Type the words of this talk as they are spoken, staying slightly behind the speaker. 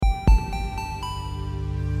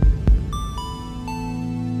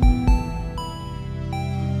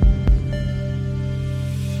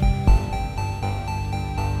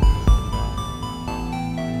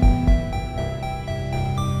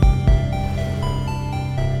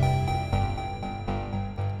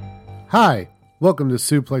Hi, welcome to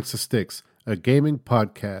Suplex the Sticks, a gaming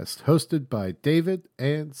podcast hosted by David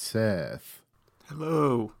and Seth.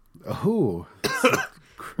 Hello. Oh.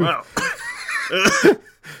 Wow.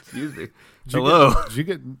 Excuse me. Hello. Did you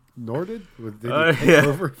get Norded? Did he take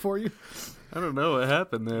over for you? I don't know what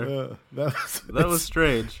happened there. That was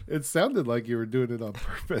strange. It sounded like you were doing it on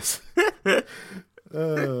purpose. That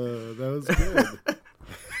was good.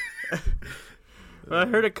 When I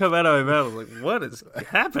heard it come out of my mouth, I was like, what is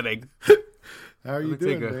happening? How are you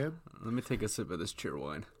doing, man? Let me take a sip of this cheer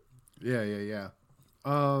wine. Yeah.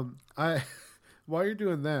 While you're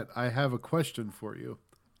doing that, I have a question for you.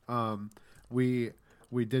 We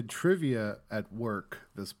did trivia at work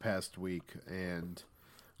this past week, and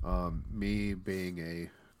me being a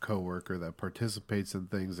coworker that participates in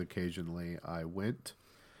things occasionally, I went.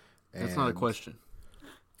 That's not a question.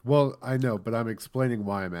 Well, I know, but I'm explaining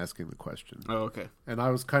why I'm asking the question. Oh, okay. And I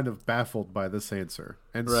was kind of baffled by this answer.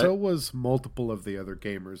 And right. So was multiple of the other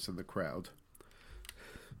gamers in the crowd.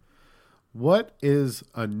 What is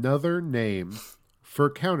another name for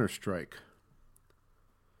Counter-Strike?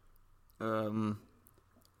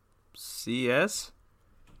 CS?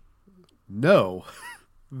 No.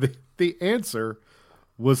 The answer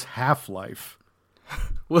was Half-Life.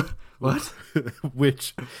 What?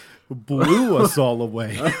 Which blew us all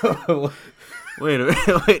away. Wait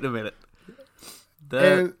a minute.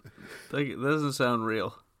 That doesn't sound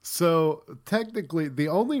real. So, technically, the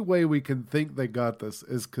only way we can think they got this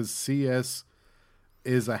is because CS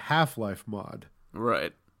is a Half-Life mod.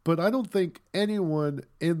 Right. But I don't think anyone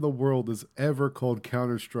in the world has ever called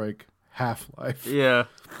Counter-Strike Half-Life. Yeah.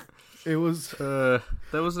 It was... that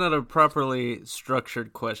was not a properly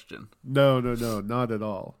structured question. No, not at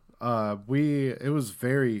all. It was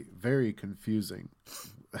very, very confusing.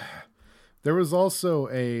 There was also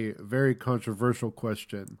a very controversial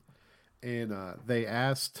question, and they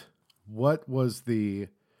asked what was the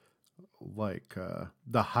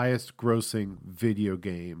highest grossing video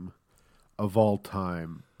game of all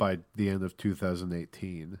time by the end of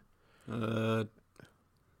 2018.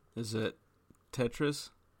 Is it Tetris?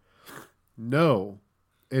 No,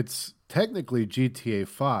 it's technically GTA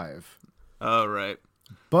 5. Oh, right.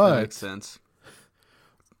 But that makes sense.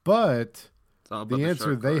 But the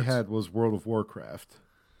answer they cards. had was World of Warcraft.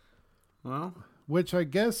 Well, which I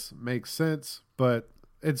guess makes sense, but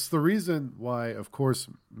it's the reason why, of course,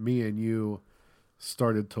 me and you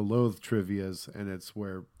started to loathe trivias, and it's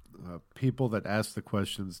where people that ask the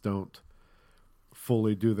questions don't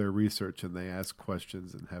fully do their research, and they ask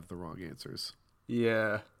questions and have the wrong answers.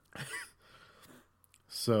 Yeah.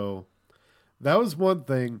 So that was one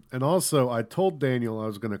thing. And also, I told Daniel I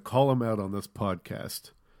was going to call him out on this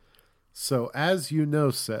podcast. So as you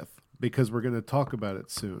know, Seth, because we're going to talk about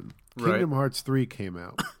it soon, Kingdom Hearts 3 came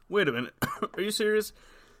out. Wait a minute. Are you serious?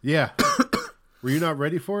 Yeah. Were you not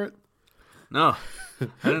ready for it? No. I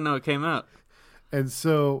didn't know it came out. And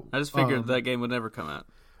so... I just figured that game would never come out.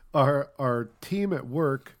 Our team at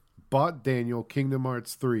work bought Daniel Kingdom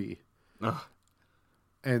Hearts 3. Ugh.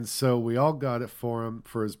 And so we all got it for him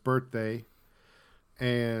for his birthday.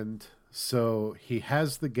 And so he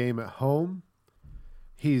has the game at home.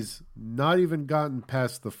 He's not even gotten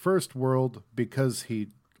past the first world because he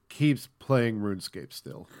keeps playing RuneScape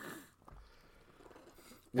still.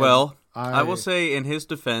 Well, I will say in his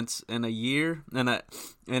defense, in a year that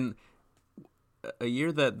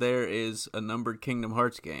there is a numbered Kingdom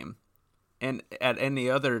Hearts game, and at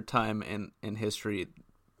any other time in history,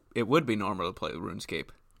 it would be normal to play RuneScape.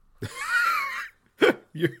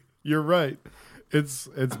 You're right. It's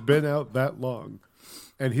been out that long,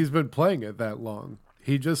 and he's been playing it that long.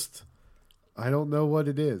 He just, I don't know what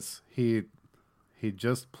it is. He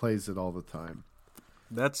just plays it all the time.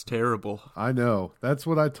 That's terrible. I know. That's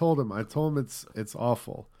what I told him. I told him it's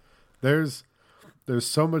awful. There's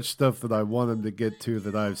so much stuff that I want him to get to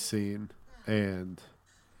that I've seen, and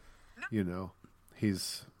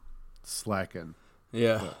he's slacking.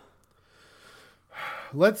 Yeah.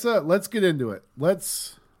 But let's get into it.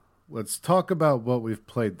 Let's talk about what we've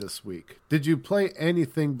played this week. Did you play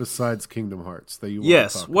anything besides Kingdom Hearts that you want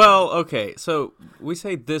to talk about? Okay. So we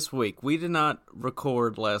say this week. We did not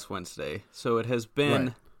record last Wednesday, so it has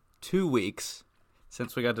been 2 weeks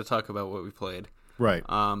since we got to talk about what we played. Right.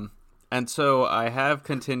 And so I have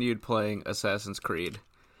continued playing Assassin's Creed.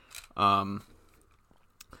 I'll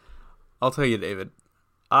tell you, David,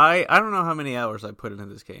 I don't know how many hours I put into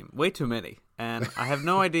this game. Way too many. And I have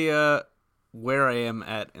no idea where I am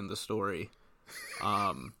at in the story.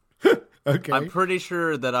 Okay. I'm pretty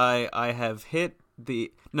sure that I have hit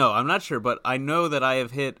the... No, I'm not sure, but I know that I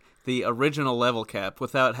have hit the original level cap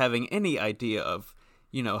without having any idea of,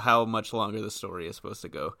 how much longer the story is supposed to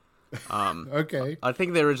go. Okay. I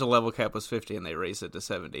think the original level cap was 50, and they raised it to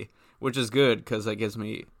 70, which is good because that gives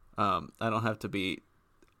me I don't have to be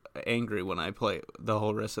angry when I play the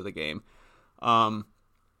whole rest of the game.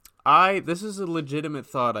 This is a legitimate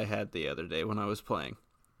thought I had the other day when I was playing.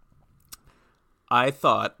 I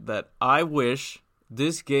thought that I wish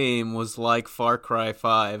this game was like Far Cry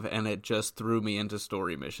 5 and it just threw me into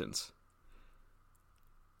story missions.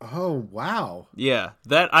 Oh, wow. Yeah,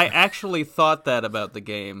 that I actually thought that about the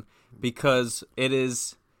game because it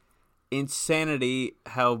is insanity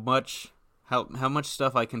how much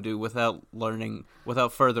stuff I can do without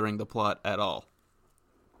furthering the plot at all.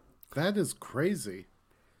 That is crazy.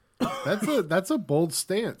 That's a bold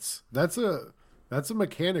stance. That's a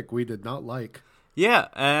mechanic we did not like. Yeah,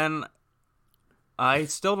 and I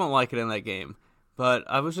still don't like it in that game. But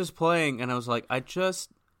I was just playing and I was like, I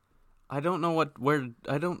don't know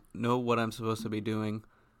what I'm supposed to be doing.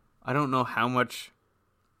 I don't know how much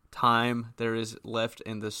time there is left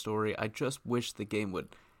in this story. I just wish the game would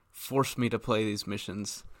force me to play these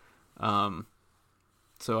missions, so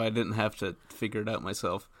I didn't have to figure it out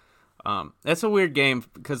myself. It's a weird game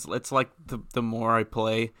because it's like the more I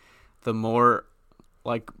play, the more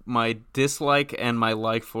like my dislike and my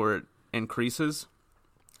like for it increases.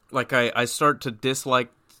 Like I start to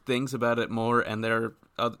dislike things about it more, and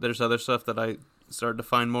there's other stuff that I start to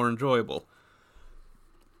find more enjoyable.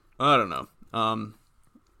 I don't know.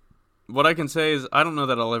 What I can say is I don't know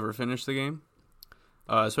that I'll ever finish the game,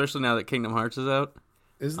 especially now that Kingdom Hearts is out.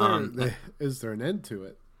 Is there an end to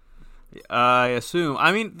it? I assume.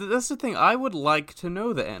 I mean, that's the thing. I would like to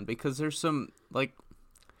know the end because there's some like.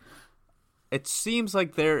 It seems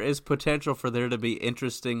like there is potential for there to be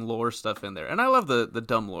interesting lore stuff in there, and I love the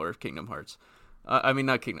dumb lore of Kingdom Hearts. I mean,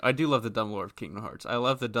 not Kingdom. I do love the dumb lore of Kingdom Hearts. I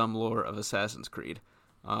love the dumb lore of Assassin's Creed.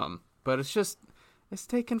 But it's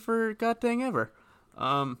taken for goddamn ever.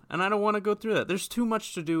 And I don't want to go through that. There's too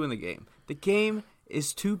much to do in the game. The game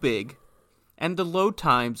is too big, and the load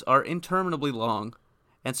times are interminably long.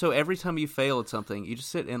 And so every time you fail at something, you just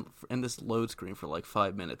sit in this load screen for like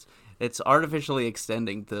 5 minutes. It's artificially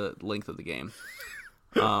extending the length of the game.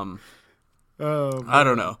 I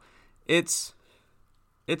don't know. It's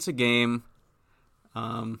a game.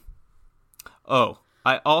 I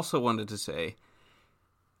also wanted to say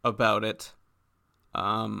about it.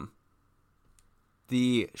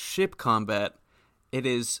 The ship combat, it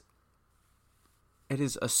is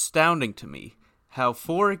astounding to me how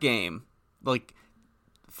for a game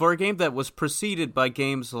that was preceded by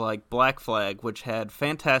games like Black Flag, which had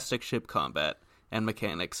fantastic ship combat and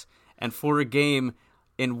mechanics, and for a game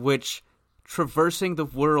in which traversing the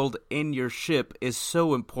world in your ship is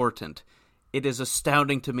so important, it is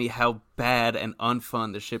astounding to me how bad and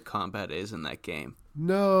unfun the ship combat is in that game.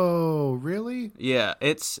 No, really? Yeah,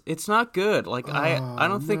 it's not good. Like I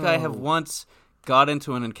don't think I have once got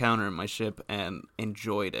into an encounter in my ship and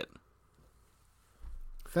enjoyed it.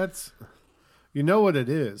 You know what it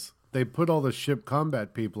is? They put all the ship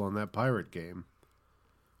combat people on that pirate game.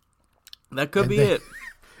 That could be it.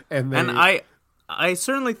 And I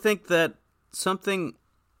certainly think that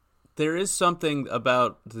there is something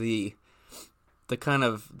about the kind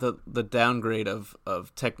of the downgrade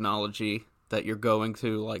of technology that you're going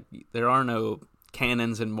to. Like, there are no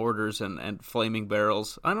cannons and mortars and flaming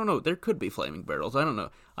barrels. I don't know. There could be flaming barrels. I don't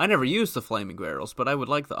know. I never used the flaming barrels, but I would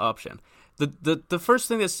like the option. The first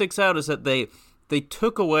thing that sticks out is that they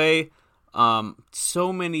took away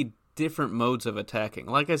so many different modes of attacking.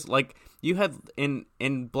 Like you had in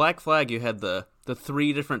Black Flag, you had the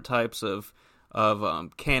 3 different types of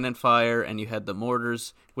cannon fire, and you had the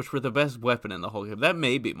mortars, which were the best weapon in the whole game. That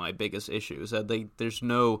may be my biggest issue, is that there's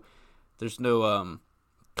no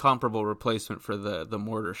comparable replacement for the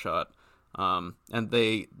mortar shot, and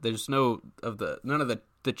there's none of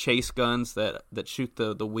the chase guns that shoot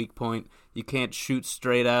the weak point. You can't shoot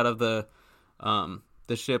straight out of the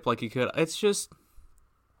ship like you could. It's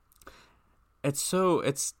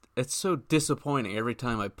so disappointing every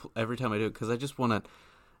time I do it, because I just want to,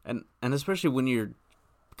 and especially when you're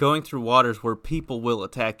going through waters where people will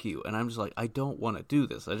attack you, and I'm just like, I don't want to do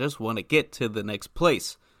this. I just want to get to the next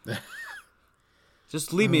place.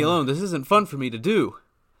 Just leave me alone. This isn't fun for me to do.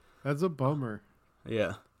 That's a bummer.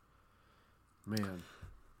 Yeah. Man.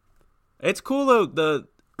 It's cool though.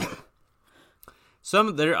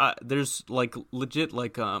 There's like legit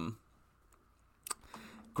like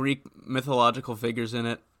Greek mythological figures in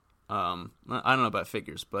it. I don't know about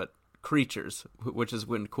figures, but creatures, which has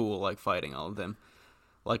been cool, like fighting all of them.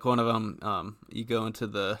 Like one of them, you go into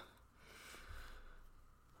the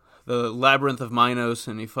labyrinth of Minos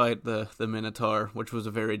and you fight the Minotaur, which was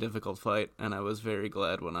a very difficult fight, and I was very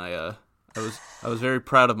glad when I I was very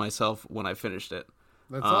proud of myself when I finished it.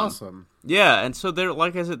 That's awesome. Yeah, and so there,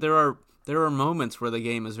 like I said, there are moments where the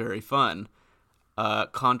game is very fun,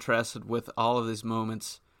 contrasted with all of these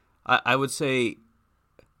moments. I would say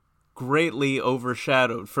greatly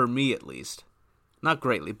overshadowed, for me at least. Not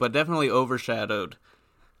greatly, but definitely overshadowed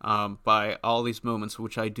by all these moments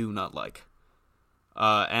which I do not like.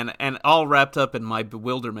 And all wrapped up in my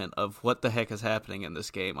bewilderment of what the heck is happening in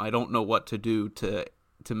this game. I don't know what to do to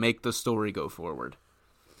make the story go forward.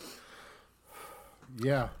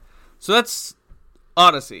 Yeah. So that's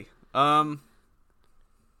Odyssey. Like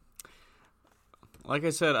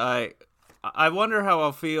I said, I wonder how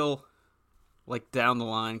I'll feel like down the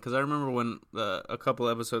line, because I remember when a couple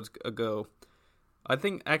episodes ago, I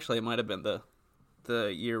think actually it might have been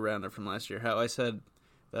the year rounder from last year, how I said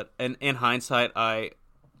that in hindsight I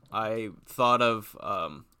thought of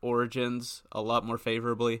Origins a lot more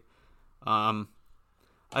favorably. I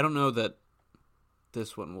don't know that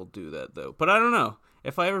this one will do that though, but I don't know.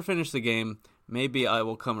 If I ever finish the game, maybe I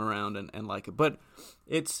will come around and like it. But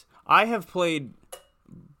I have played,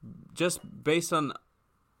 just based on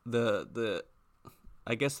the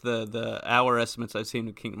I guess the hour estimates I've seen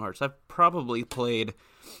of Kingdom Hearts, I've probably played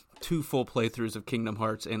 2 full playthroughs of Kingdom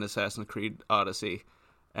Hearts in Assassin's Creed Odyssey,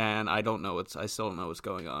 and I still don't know what's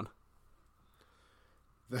going on.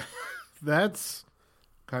 That's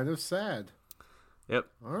kind of sad. Yep.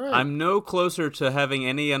 All right. I'm no closer to having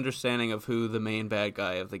any understanding of who the main bad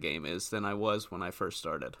guy of the game is than I was when I first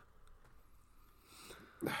started.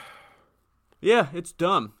 Yeah, it's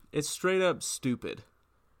dumb. It's straight up stupid.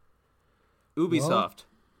 Ubisoft,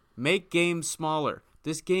 make games smaller.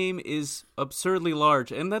 This game is absurdly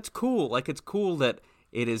large, and that's cool. Like, it's cool that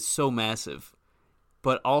it is so massive.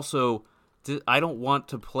 But also, I don't want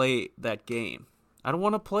to play that game. I don't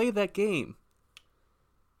want to play that game.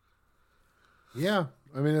 Yeah,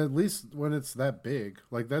 I mean, at least when it's that big,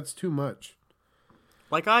 like, that's too much.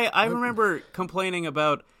 Like, I remember complaining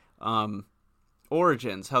about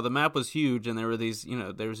Origins, how the map was huge and there were these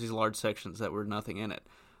large sections that were nothing in it.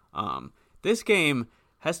 This game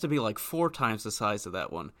has to be like 4 times the size of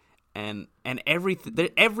that one, and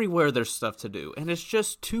everywhere there's stuff to do, and it's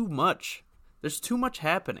just too much. There's too much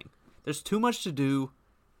happening. There's too much to do.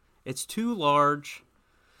 It's too large.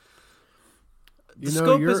 The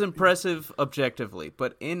scope is impressive objectively,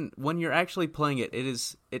 but when you're actually playing it,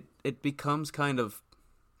 it becomes kind of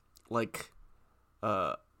like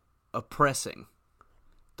oppressing,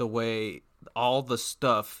 the way all the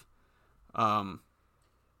stuff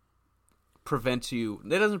prevents you.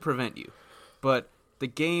 It doesn't prevent you, but the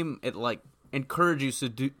game, it like encourages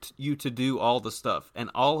you to do all the stuff,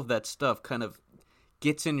 and all of that stuff kind of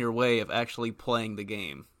gets in your way of actually playing the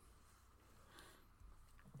game.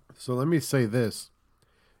 So let me say this.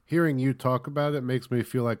 Hearing you talk about it makes me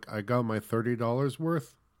feel like I got my $30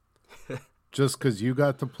 worth. Just because you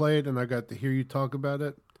got to play it and I got to hear you talk about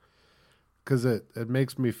it. Because it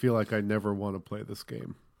makes me feel like I never want to play this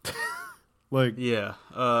game. Like, yeah.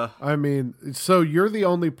 I mean, so you're the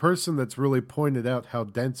only person that's really pointed out how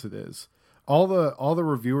dense it is. All the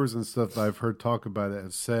reviewers and stuff that I've heard talk about it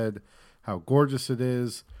have said how gorgeous it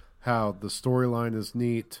is, how the storyline is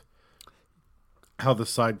neat, how the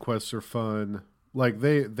side quests are fun. Like,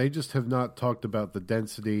 they just have not talked about the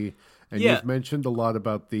density. And you've mentioned a lot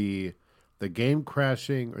about the game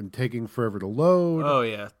crashing and taking forever to load. Oh,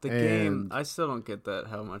 yeah. The game, I still don't get that,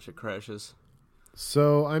 how much it crashes.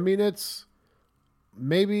 So, I mean, it's...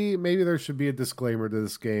 Maybe there should be a disclaimer to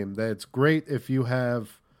this game that it's great if you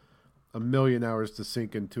have 1 million hours to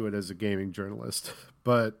sink into it as a gaming journalist.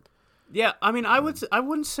 But... Yeah, I mean, I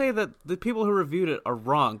wouldn't say that the people who reviewed it are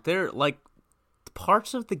wrong. They're, like...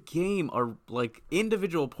 Parts of the game are, like,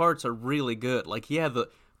 individual parts are really good. Like, yeah,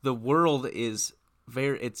 the world is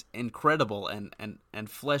it's incredible and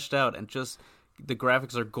fleshed out, and just the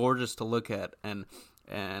graphics are gorgeous to look at, and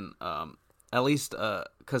at least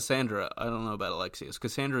Cassandra, I don't know about Alexius.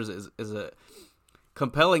 Cassandra is a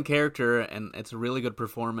compelling character, and it's a really good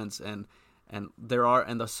performance, and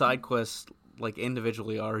the side quests, like,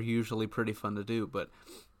 individually are usually pretty fun to do, but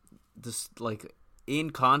this, like,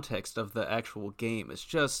 in context of the actual game, it's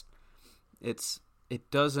just it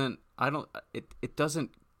doesn't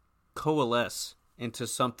coalesce into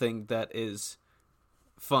something that is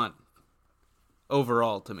fun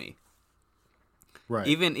overall to me. Right.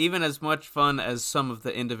 Even as much fun as some of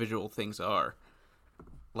the individual things are.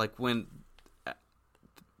 Like, when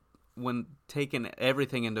taking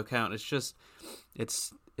everything into account, it's just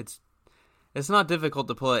it's not difficult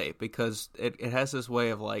to play, because it has this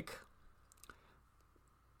way of, like,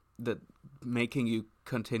 that making you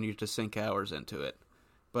continue to sink hours into it.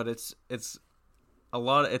 But it's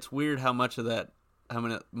it's weird how much of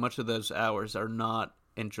those hours are not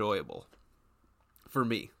enjoyable for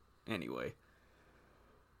me anyway.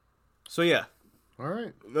 So yeah. All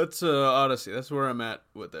right. That's Odyssey. That's where I'm at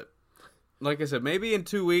with it. Like I said, maybe in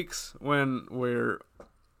 2 weeks when we're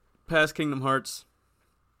past Kingdom Hearts,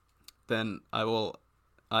 then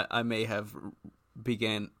I may have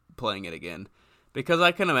began playing it again. Because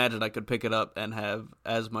I can imagine I could pick it up and have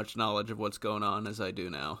as much knowledge of what's going on as I do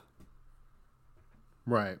now.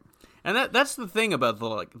 Right. And that's the thing about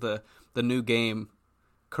the new game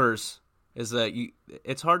curse, is that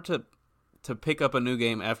it's hard to pick up a new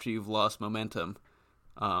game after you've lost momentum.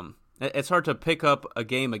 It's hard to pick up a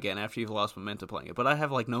game again after you've lost momentum playing it. But I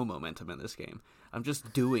have no momentum in this game. I'm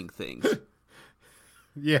just doing things.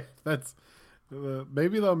 Yeah, that's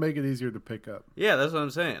maybe they'll make it easier to pick up. Yeah, that's what I'm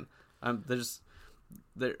saying.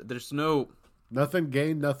 There's no nothing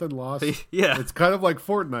gained, nothing lost. Yeah, it's kind of like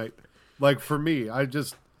Fortnite. Like for me,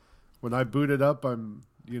 when I boot it up, I'm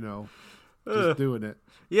just doing it.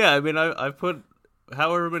 Yeah, I mean, I've put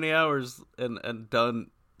however many hours and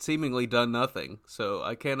seemingly done nothing. So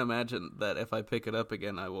I can't imagine that if I pick it up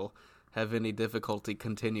again, I will have any difficulty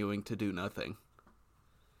continuing to do nothing.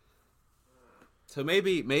 So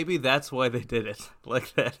maybe that's why they did it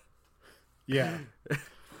like that. Yeah.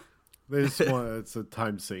 They just it's a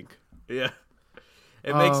time sink. Yeah.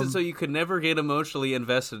 It makes it so you can never get emotionally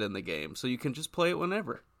invested in the game. So you can just play it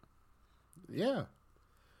whenever. Yeah.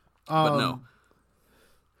 But no.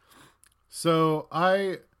 So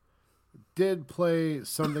I did play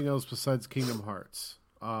something else besides Kingdom Hearts.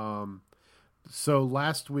 So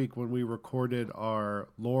last week when we recorded our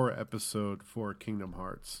lore episode for Kingdom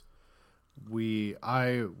Hearts,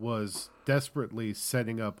 I was desperately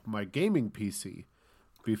setting up my gaming PC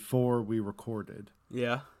before we recorded.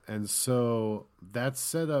 Yeah. And so that's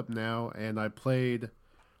set up now, and I played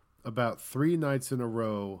about 3 nights in a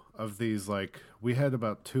row of these, we had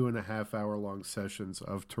about 2.5 hour long sessions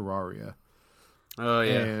of Terraria. Oh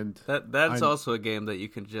yeah. And that's also a game that you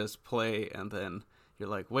can just play and then you're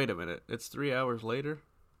like, wait a minute, it's 3 hours later?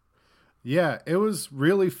 Yeah, it was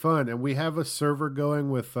really fun, and we have a server going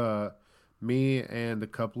with me and a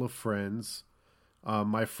couple of friends.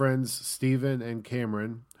 My friends Steven and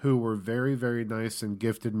Cameron, who were very, very nice and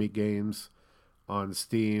gifted me games on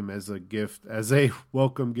Steam as a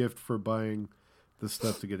welcome gift for buying the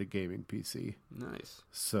stuff to get a gaming PC. Nice.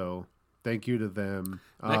 So thank you to them.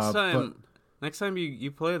 Next time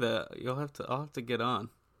you play that, I'll have to get on.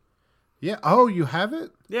 Yeah. Oh, you have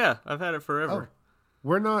it? Yeah, I've had it forever. Oh,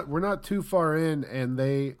 we're not too far in, and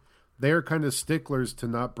they are kind of sticklers to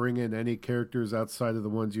not bring in any characters outside of the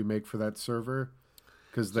ones you make for that server.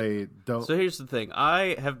 Because they don't. So here's the thing: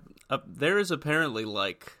 there is apparently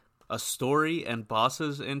a story and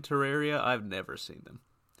bosses in Terraria. I've never seen them.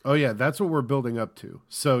 Oh yeah, that's what we're building up to.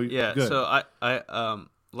 So yeah, good. so I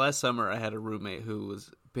last summer I had a roommate who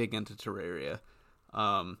was big into Terraria,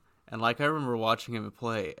 and I remember watching him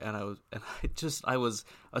play, and I was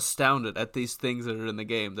astounded at these things that are in the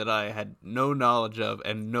game that I had no knowledge of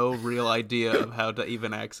and no real idea of how to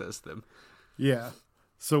even access them. Yeah.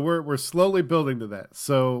 So we're slowly building to that.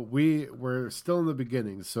 So we're still in the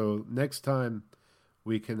beginning. So next time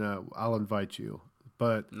we can I'll invite you.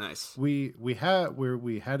 But nice. We had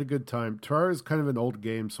a good time. Terraria is kind of an old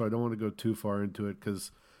game, so I don't want to go too far into it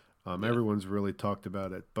because everyone's really talked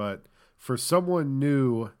about it. But for someone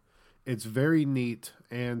new, it's very neat.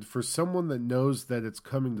 And for someone that knows that it's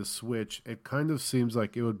coming to Switch, it kind of seems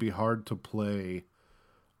like it would be hard to play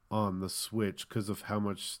on the Switch because of how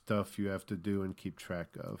much stuff you have to do and keep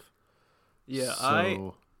track of. Yeah,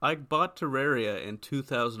 so, I bought Terraria in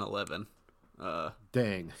 2011.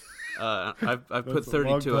 Dang. I've put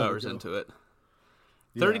 32 hours into it.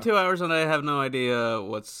 32 hours, and I have no idea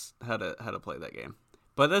how to play that game.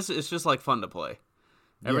 But it's just fun to play.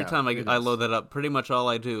 Every time I load that up, pretty much all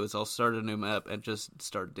I do is I'll start a new map and just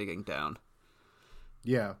start digging down.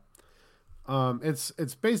 Yeah.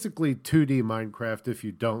 It's basically 2D Minecraft if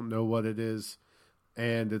you don't know what it is,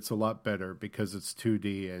 and it's a lot better because it's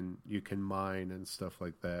 2D and you can mine and stuff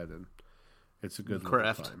like that, and it's a good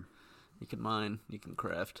craft. time. You can mine, you can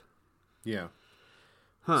craft. Yeah.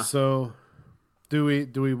 Huh. So, do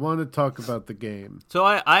we want to talk about the game? So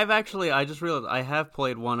I just realized I have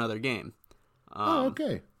played one other game.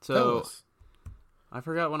 Okay. So tell us. I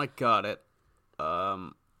forgot when I got it.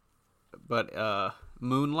 But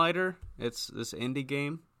Moonlighter, it's this indie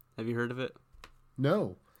game. Have you heard of it?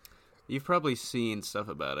 No. You've probably seen stuff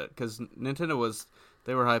about it because Nintendo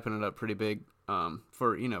they were hyping it up pretty big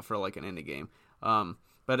for an indie game.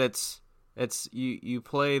 But it's you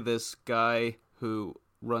play this guy who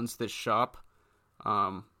runs this shop,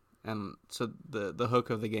 and so the hook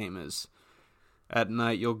of the game is at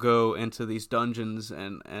night you'll go into these dungeons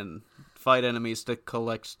and fight enemies to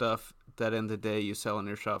collect stuff that in the day you sell in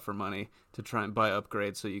your shop for money to try and buy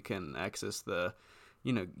upgrades so you can access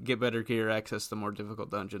get better gear, access the more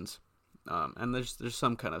difficult dungeons. And there's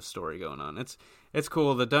some kind of story going on. It's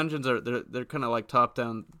cool. The dungeons they're kind of like top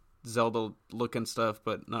down Zelda looking stuff,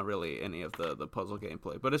 but not really any of the puzzle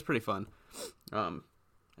gameplay. But it's pretty fun.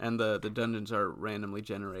 And the dungeons are randomly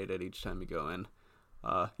generated each time you go in.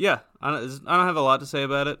 Yeah, I don't have a lot to say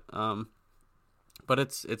about it. But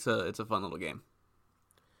it's a fun little game.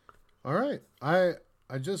 All right, I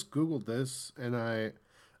just Googled this, and I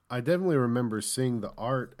definitely remember seeing the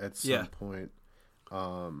art at some point.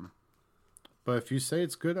 But if you say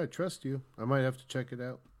it's good, I trust you. I might have to check it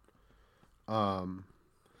out.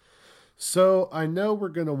 So I know we're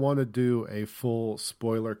going to want to do a full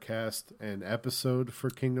spoiler cast and episode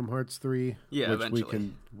for Kingdom Hearts 3. Yeah,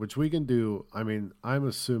 which we can do. I mean, I'm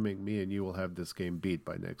assuming me and you will have this game beat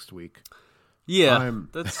by next week. Yeah,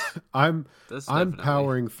 I'm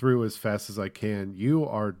powering through as fast as I can. You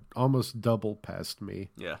are almost double past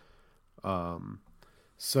me. Yeah.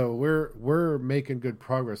 So we're making good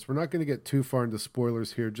progress. We're not going to get too far into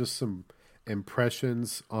spoilers here. Just some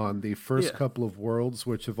impressions on the first couple of worlds,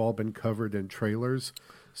 which have all been covered in trailers.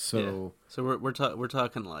 So we're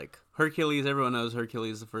talking like Hercules. Everyone knows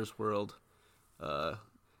Hercules, the first world.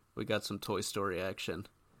 We got some Toy Story action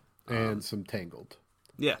and some Tangled.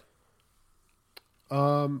 Yeah.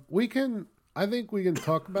 I think we can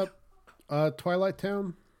talk about Twilight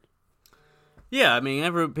Town. Yeah, I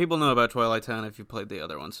mean, people know about Twilight Town if you played the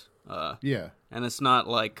other ones. Yeah. And it's not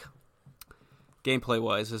like,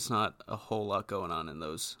 gameplay-wise, it's not a whole lot going on in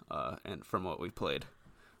those, and from what we played.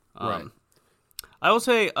 Right. I will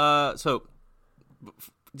say, so,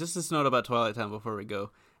 just this note about Twilight Town before we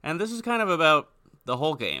go, and this is kind of about the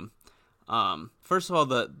whole game. First of all,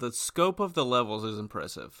 the scope of the levels is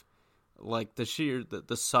impressive. Like,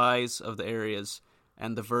 the size of the areas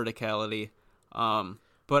and the verticality,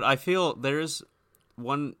 but I feel there's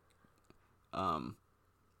one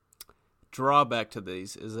drawback to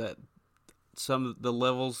these is that some of the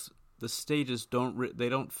levels, the stages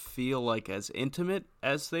don't feel like as intimate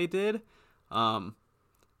as they did.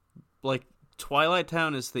 Like Twilight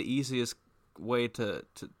Town is the easiest way to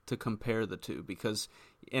compare the two because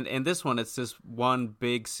in this one it's just one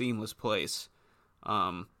big seamless place,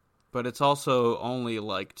 but it's also only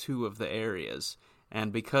like two of the areas.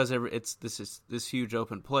 And because it's this huge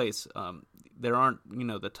open place, there aren't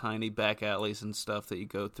the tiny back alleys and stuff that you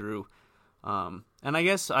go through. And I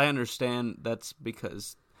guess I understand that's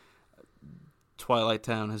because Twilight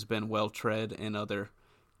Town has been well tread in other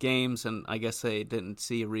games, and I guess they didn't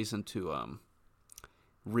see a reason to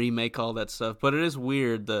remake all that stuff. But it is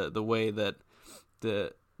weird the way that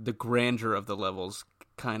the grandeur of the levels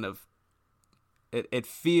kind of it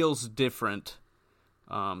feels different.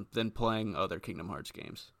 Than playing other Kingdom Hearts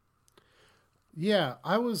games. Yeah,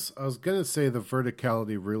 I was gonna say the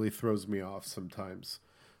verticality really throws me off sometimes,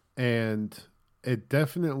 and it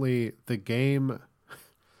definitely the game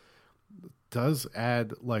does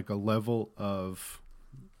add like a level of,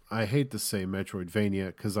 I hate to say Metroidvania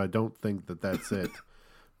because I don't think that's it,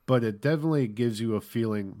 but it definitely gives you a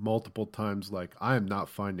feeling multiple times like I am not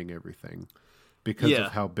finding everything because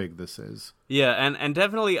of how big this is. Yeah, and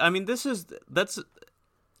definitely, I mean, one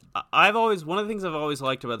of the things I've always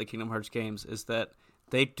liked about the Kingdom Hearts games is that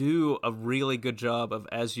they do a really good job of,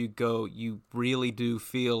 as you go, you really do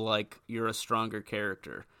feel like you're a stronger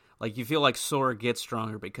character. Like you feel like Sora gets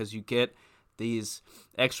stronger because you get these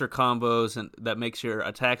extra combos and that makes your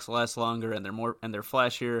attacks last longer and they're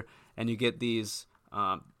flashier, and you get these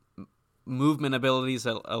movement abilities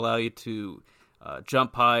that allow you to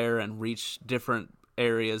jump higher and reach different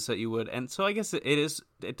areas that you would. And so I guess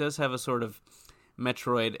it does have a sort of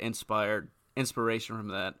Metroid inspiration from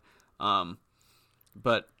that,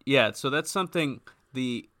 but yeah, so that's something.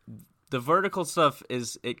 The vertical stuff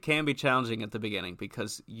it can be challenging at the beginning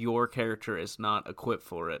because your character is not equipped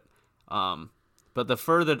for it. But the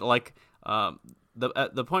further at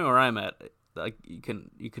the point where I'm at, like you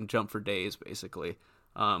can jump for days basically.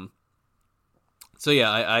 So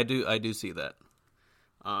yeah, I do see that.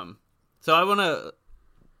 So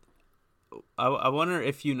I wonder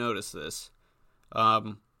if you notice this.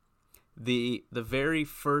 The very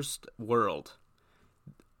first world,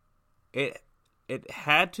 it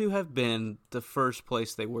had to have been the first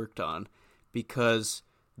place they worked on because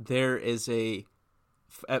there is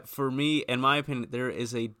for me, in my opinion, there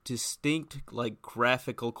is a distinct like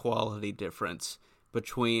graphical quality difference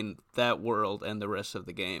between that world and the rest of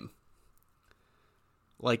the game.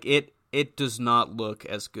 Like it does not look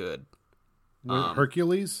as good.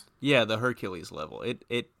 Hercules? Yeah, the Hercules level.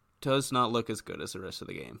 It does not look as good as the rest of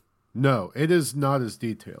the game. No, it is not as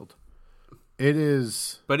detailed. It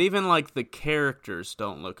is... But even, like, the characters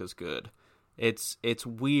don't look as good. It's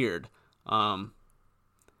weird.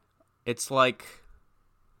 It's like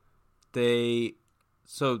they...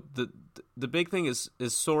 So the big thing is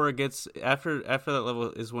Sora gets... After that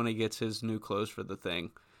level is when he gets his new clothes for the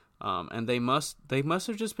thing. And they must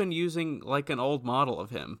have just been using, like, an old model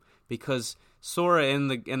of him. Because Sora in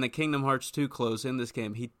the Kingdom Hearts 2 clothes in this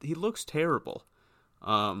game, he looks terrible.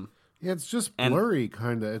 Yeah, it's just blurry,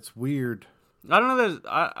 kind of. It's weird. I don't know that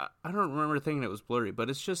I don't remember thinking it was blurry,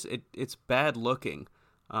 but it's just it's bad looking.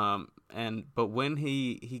 But when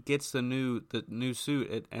he gets the new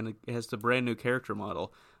suit and it has the brand new character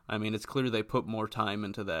model, I mean, it's clear they put more time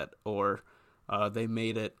into that, or they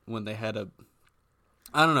made it when they had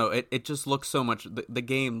I don't know. It just looks so much. The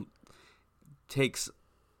game takes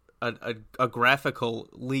a graphical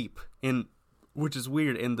leap which is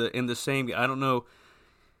weird in the same. I don't know.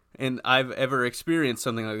 And I've ever experienced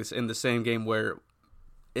something like this in the same game where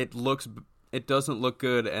it doesn't look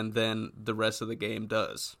good, and then the rest of the game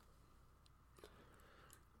does.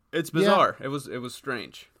 It's bizarre. Yeah. It was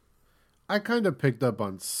strange. I kind of picked up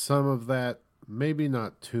on some of that, maybe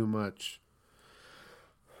not too much.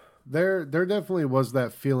 There definitely was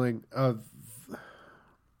that feeling of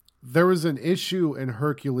there was an issue in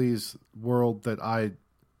Hercules world that I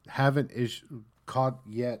haven't caught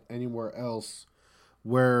yet anywhere else,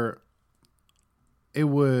 where it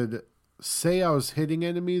would say I was hitting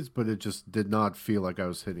enemies, but it just did not feel like I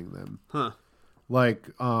was hitting them. Huh. Like,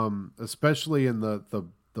 especially in the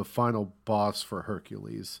final boss for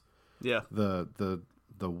Hercules. Yeah. The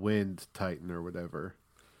Wind Titan or whatever.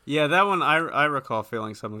 Yeah, that one I recall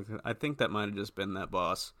feeling something. I think that might have just been that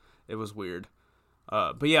boss. It was weird.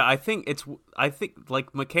 But yeah, I think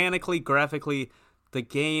like mechanically, graphically, the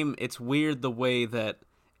game, it's weird the way that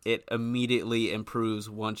it immediately improves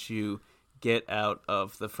once you get out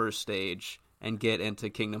of the first stage and get into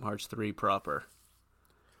Kingdom Hearts 3 proper.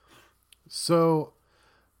 So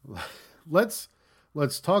let's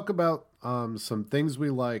talk about some things we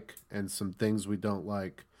like and some things we don't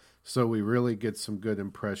like, so we really get some good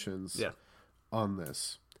impressions on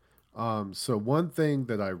this. So one thing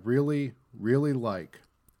that I really, really like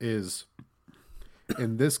is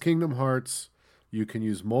in this Kingdom Hearts, you can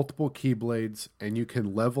use multiple Keyblades, and you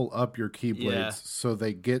can level up your Keyblades so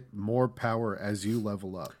they get more power as you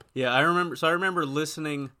level up. Yeah, I remember. So I remember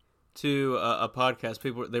listening to a podcast.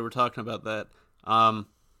 They were talking about that.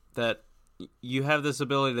 That you have this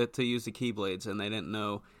ability to use the Keyblades, and they didn't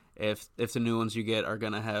know if the new ones you get are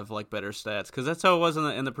gonna have like better stats, because that's how it was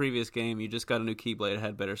in the previous game. You just got a new Keyblade, it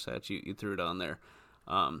had better stats. You threw it on there.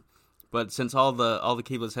 But since all the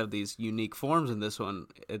Keyblades have these unique forms in this one,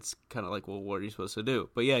 it's kind of like, well, what are you supposed to do?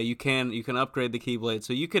 But yeah, you can upgrade the Keyblade,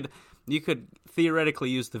 so you could theoretically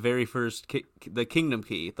use the very first the Kingdom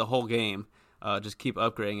Key the whole game. Just keep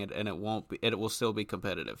upgrading it, and it will still be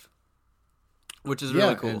competitive, which is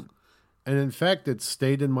really cool. And in fact, it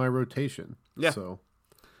stayed in my rotation. Yeah. So,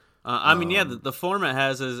 I mean, yeah, the form it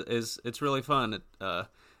has is it's really fun.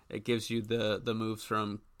 It gives you the moves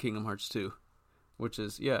from Kingdom Hearts 2. Which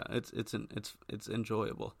is it's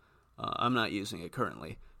enjoyable. I'm not using it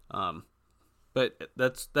currently, but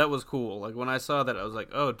that was cool. Like when I saw that, I was like,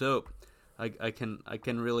 oh, dope. I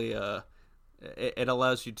can really it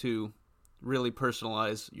allows you to really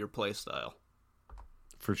personalize your play style.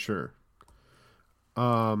 For sure.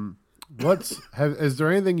 Is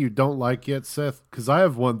there anything you don't like yet, Seth? Because I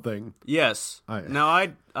have one thing. Yes. Now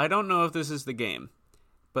I don't know if this is the game.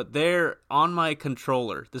 But they're on my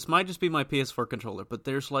controller. This might just be my PS4 controller, but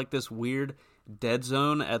there's like this weird dead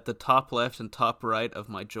zone at the top left and top right of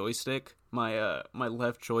my joystick, my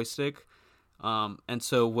left joystick. And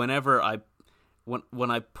so whenever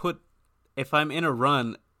if I'm in a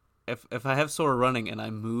run, if I have Sora running and I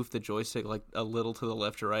move the joystick like a little to the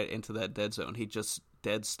left or right into that dead zone, he just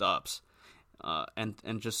dead stops, and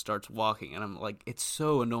just starts walking, and I'm like, it's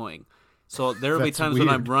so annoying. So there will be times when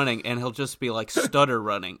I'm running, and he'll just be like stutter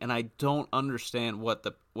running, and I don't understand what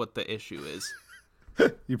the issue is.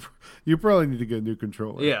 You probably need to get a new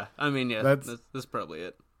controller. Yeah, I mean, yeah, that's probably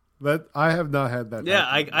it. That I have not had that. Yeah,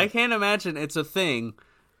 I can't imagine it's a thing.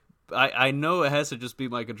 I know it has to just be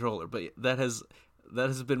my controller, but that has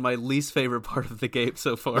been my least favorite part of the game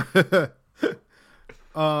so far.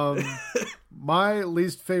 My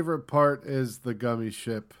least favorite part is the gummy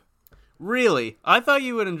ship. Really? I thought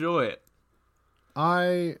you would enjoy it.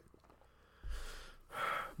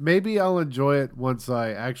 Maybe I'll enjoy it once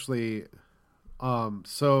I actually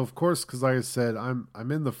So of course, because like I said, I'm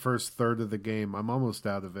in the first third of the game. I'm almost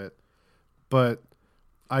out of it, but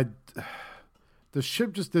I the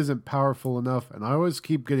ship just isn't powerful enough, and I always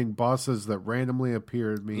keep getting bosses that randomly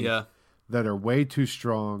appear at me Yeah. that are way too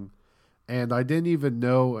strong, and I didn't even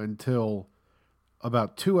know until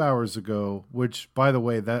about 2 hours ago. Which, by the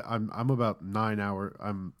way, that I'm about 9 hours.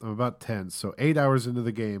 I'm about 10, so 8 hours into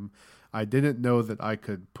the game. I didn't know that I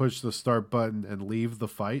could push the start button and leave the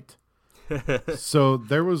fight. So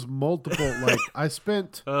there was multiple. Like I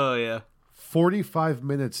spent Oh yeah. 45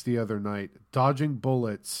 minutes the other night dodging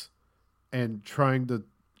bullets and trying to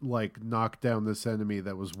like knock down this enemy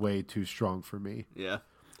that was way too strong for me Yeah.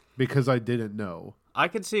 because I didn't know. I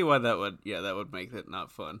could see why that would make it not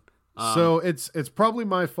fun. So it's probably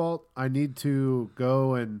my fault. I need to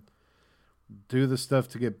go and do the stuff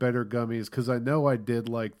to get better gummies because I know I did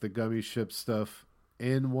like the gummy ship stuff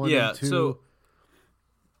in 1 and 2. So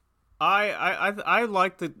I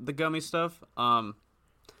like the gummy stuff.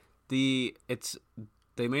 They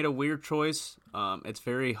made a weird choice. It's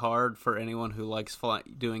very hard for anyone who likes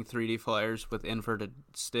doing 3D flyers with inverted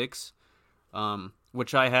sticks,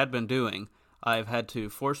 which I had been doing. I've had to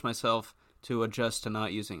force myself to adjust to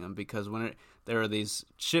not using them because there are these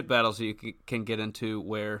ship battles you can get into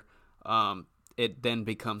where it then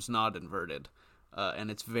becomes not inverted, and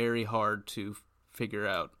it's very hard to figure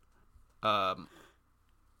out.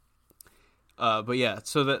 But yeah,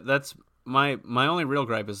 so that's my only real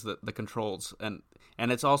gripe is the controls, and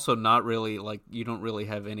it's also not really like you don't really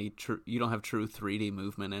have you don't have true 3D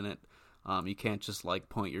movement in it. You can't just like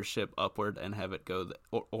point your ship upward and have it go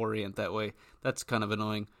orient that way. That's kind of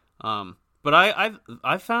annoying. But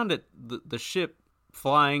I found the ship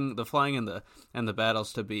flying and the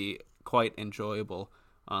battles to be quite enjoyable.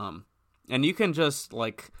 And you can just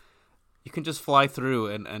fly through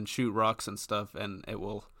and shoot rocks and stuff, and it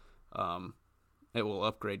will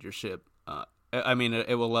upgrade your ship.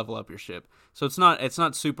 It will level up your ship. So it's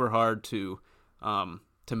not super hard to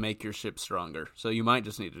make your ship stronger. So you might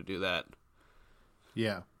just need to do that.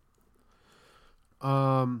 Yeah.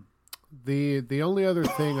 The only other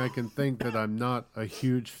thing I can think that I'm not a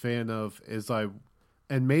huge fan of is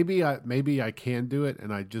maybe I can do it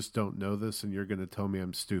and I just don't know this, and you're going to tell me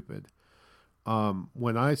I'm stupid.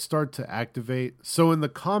 When I start to activate, so in the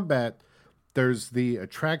combat, there's the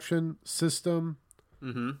attraction system.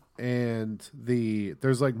 Mm-hmm. And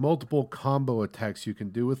there's like multiple combo attacks you can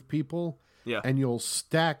do with people. Yeah. And you'll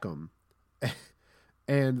stack them.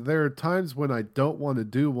 And there are times when I don't want to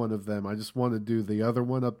do one of them. I just want to do the other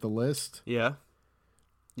one up the list. Yeah.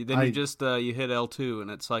 Then you just you hit L2 and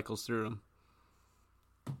it cycles through them.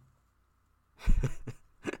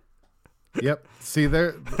 Yep. See,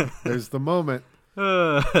 there's the moment.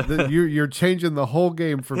 You're changing the whole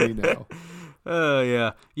game for me now.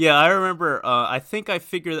 Yeah. I remember. I think I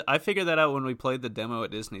figured that out when we played the demo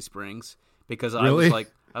at Disney Springs because Really?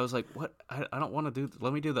 I was like, what? I don't want to do.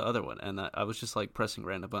 Let me do the other one, and I was just like pressing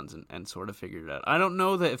random buttons and sort of figured it out. I don't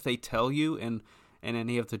know that if they tell you in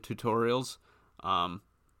any of the tutorials,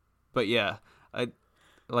 but yeah,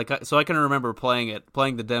 so I can remember playing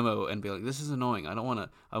the demo and be like, this is annoying. I want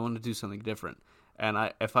to do something different. And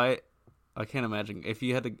I can't imagine if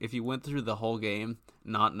you went through the whole game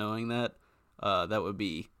not knowing that. That would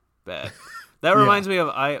be bad. That reminds me of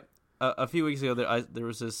a few weeks ago there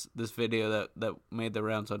was this video that made the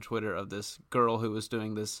rounds on Twitter of this girl who was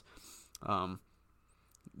doing this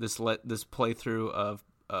playthrough of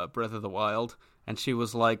Breath of the Wild, and she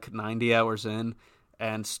was like 90 hours in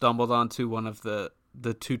and stumbled onto one of the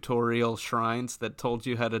tutorial shrines that told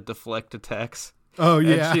you how to deflect attacks. Oh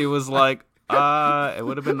yeah. And she was like, it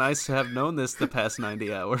would have been nice to have known this the past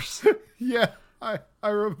 90 hours. Yeah. I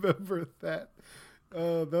remember that.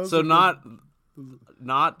 So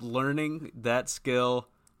not learning that skill.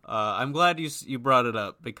 I'm glad you brought it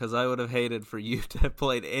up because I would have hated for you to have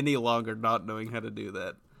played any longer not knowing how to do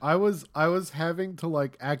that. I was having to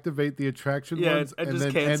like activate the attraction ones and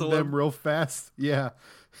then end them real fast. Yeah,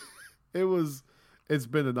 it's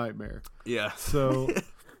been a nightmare. Yeah. So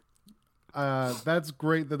that's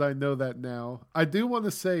great that I know that now. I do want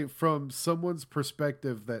to say, from someone's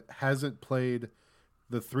perspective that hasn't played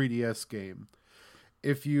the 3DS game,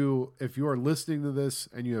 if you are listening to this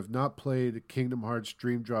and you have not played Kingdom Hearts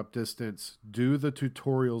Dream Drop Distance, do the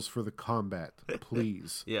tutorials for the combat,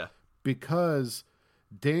 please. Yeah. Because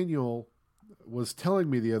Daniel was telling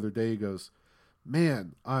me the other day, he goes,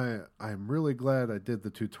 man, I'm really glad I did the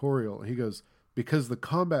tutorial. He goes, because the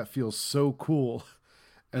combat feels so cool.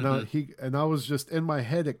 And I was just, in my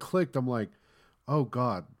head, it clicked. I'm like, oh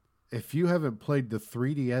God, if you haven't played the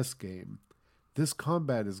 3DS game, this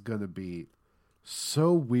combat is going to be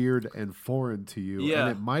so weird and foreign to you, and Yeah.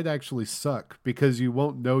 it might actually suck because you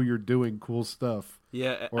won't know you're doing cool stuff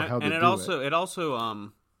Yeah, or how and to it do also it. it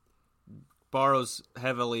also borrows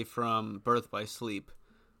heavily from Birth by Sleep,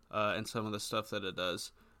 and some of the stuff that it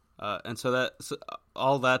does, and so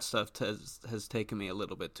all that stuff has taken me a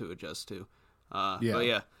little bit to adjust to, but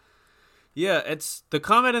Yeah. yeah, it's the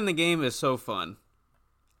combat in the game is so fun.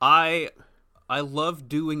 I I love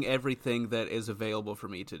doing everything that is available for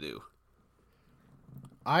me to do.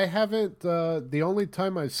 I haven't. The only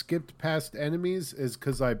time I skipped past enemies is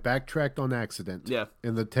because I backtracked on accident Yeah,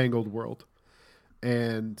 in the Tangled world,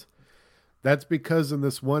 and that's because in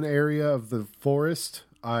this one area of the forest,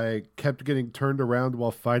 I kept getting turned around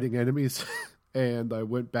while fighting enemies, and I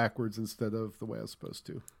went backwards instead of the way I was supposed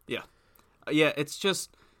to. yeah, yeah. It's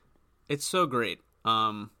so great.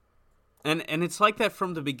 And it's like that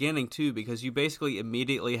from the beginning too, because you basically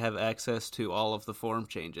immediately have access to all of the form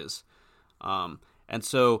changes. And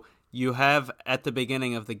so you have at the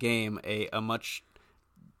beginning of the game a much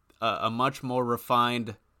more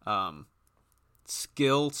refined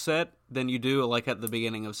skill set than you do like at the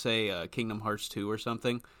beginning of say Kingdom Hearts 2 or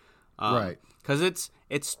something. Right. Because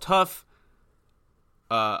it's tough.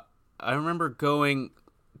 I remember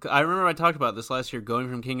I talked about this last year, going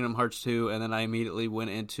from Kingdom Hearts 2, and then I immediately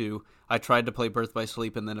went into. I tried to play Birth by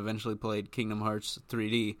Sleep, and then eventually played Kingdom Hearts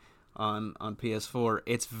 3D on PS4.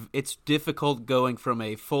 It's difficult going from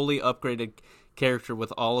a fully upgraded character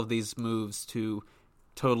with all of these moves to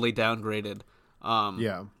totally downgraded.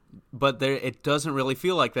 Yeah. But it doesn't really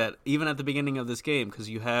feel like that, even at the beginning of this game, because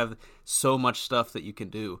you have so much stuff that you can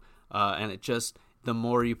do, and it just the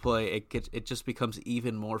more you play, it just becomes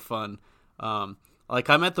even more fun. Like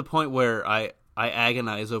I'm at the point where I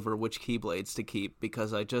agonize over which keyblades to keep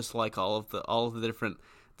because I just like all of the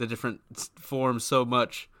different forms so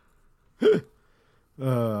much.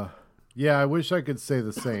 Yeah, I wish I could say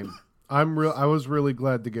the same. I was really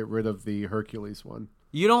glad to get rid of the Hercules one.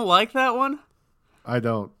 You don't like that one? I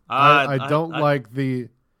don't. I don't like the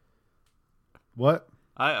what?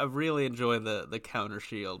 I really enjoy the counter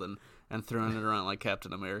shield and throwing it around like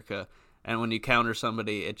Captain America. And when you counter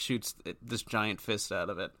somebody, it shoots this giant fist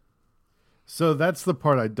out of it. So that's the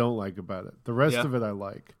part I don't like about it. The rest Yeah. of it I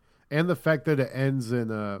like, and the fact that it ends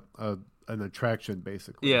in an attraction,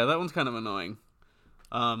 basically. Yeah, that one's kind of annoying.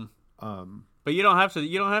 But you don't have to.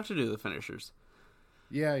 You don't have to do the finishers.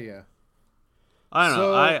 Yeah, yeah. I don't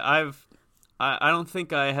know. So- I don't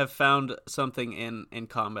think I have found something in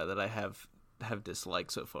combat that I have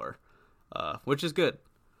disliked so far, which is good.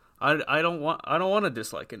 I don't want to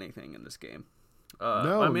dislike anything in this game.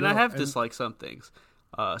 No, I mean I have and- disliked some things.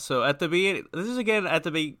 So at the beginning, this is again at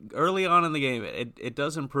the early on in the game, it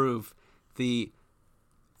does improve. The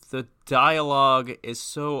dialogue is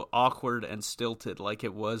so awkward and stilted, like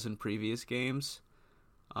it was in previous games.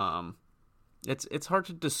 It's hard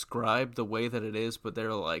to describe the way that it is, but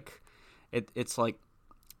they're like, it's like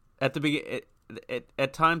at the beginning.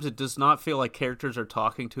 At times it does not feel like characters are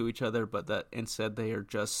talking to each other, but that instead they are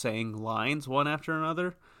just saying lines one after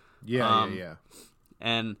another. Yeah.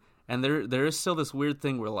 And there is still this weird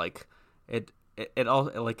thing where like it all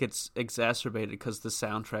like it's exacerbated because the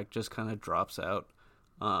soundtrack just kind of drops out.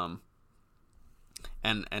 And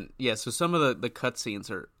yeah, so some of the cutscenes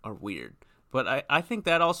are weird, but I think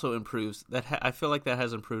that also improves. I feel like that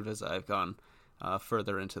has improved as I've gone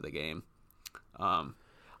further into the game.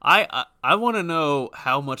 I want to know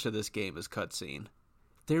how much of this game is cutscene.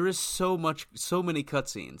 There is so many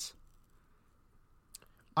cutscenes.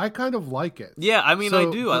 I kind of like it. Yeah, I mean, I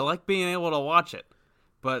So, do. I like being able to watch it,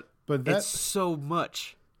 but that it's so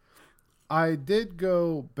much. I did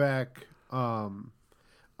go back. I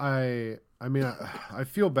mean, I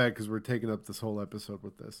feel bad because we're taking up this whole episode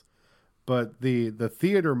with this, but the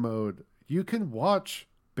theater mode, you can watch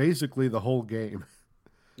basically the whole game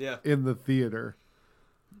Yeah. in the theater.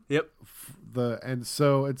 Yep. And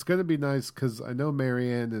so it's going to be nice because I know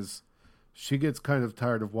Marianne she gets kind of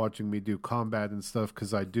tired of watching me do combat and stuff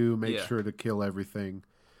because I do make Yeah. sure to kill everything,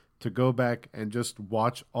 to go back and just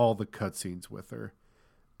watch all the cutscenes with her,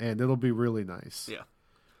 and it'll be really nice. Yeah.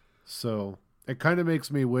 So it kind of makes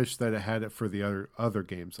me wish that it had it for the other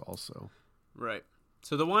games also. Right.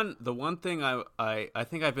 So the one thing I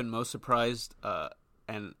think I've been most surprised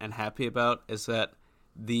and happy about is that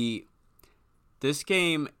this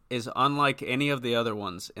game is unlike any of the other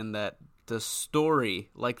ones in that the story,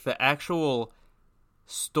 like the actual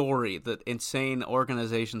story, the insane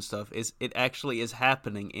organization stuff, it actually is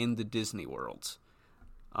happening in the Disney worlds.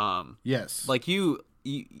 Yes. Like you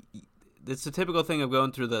it's the typical thing of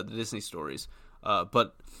going through the Disney stories,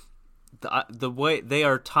 but the way they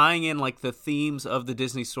are tying in like the themes of the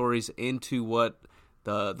Disney stories into what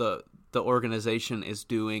the organization is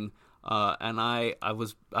doing, and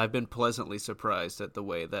I've been pleasantly surprised at the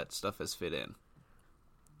way that stuff has fit in.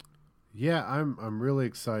 Yeah, I'm really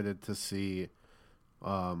excited to see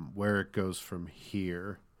where it goes from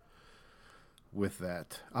here with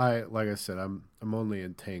that. Like I said, I'm only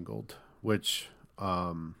entangled, which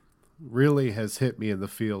really has hit me in the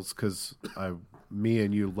feels because me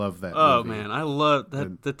and you love that Oh movie. man, I love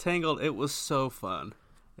that. The Tangled, it was so fun.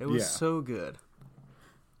 It was Yeah. so good.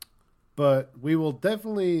 But we will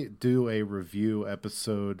definitely do a review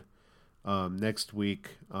episode next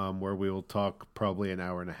week where we will talk probably an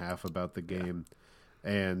hour and a half about the game.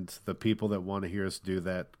 And the people that want to hear us do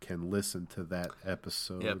that can listen to that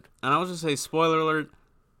episode. Yep. And I'll just say, spoiler alert,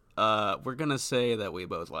 we're going to say that we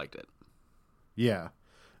both liked it. Yeah.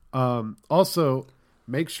 Also,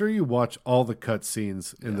 make sure you watch all the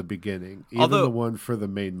cutscenes in the beginning, even the one for the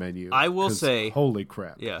main menu. I will say, holy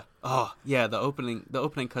crap! Yeah. Oh, yeah. The opening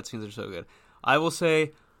cutscenes are so good. I will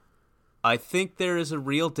say, I think there is a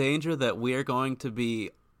real danger that we are going to be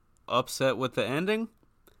upset with the ending.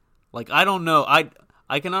 Like, I don't know.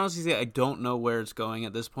 I can honestly say I don't know where it's going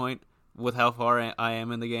at this point with how far I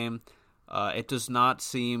am in the game. It does not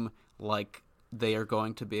seem like they are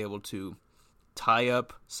going to be able to tie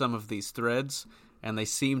up some of these threads, and they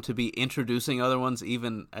seem to be introducing other ones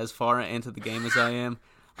even as far into the game as I am.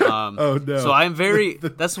 Oh no! So I'm very.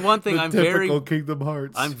 That's one thing. I'm very. Kingdom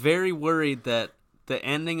Hearts. I'm very worried that the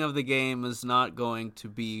ending of the game is not going to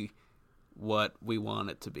be what we want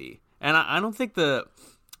it to be, and I don't think the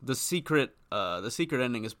secret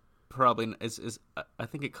ending is probably is. I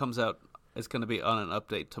think it comes out. It's going to be on an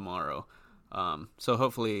update tomorrow. So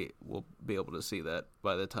hopefully we'll be able to see that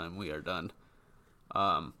by the time we are done.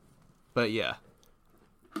 But yeah.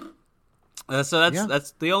 So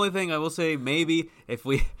that's the only thing I will say. Maybe if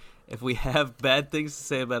we have bad things to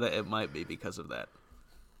say about it, it might be because of that.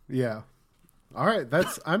 Yeah. All right.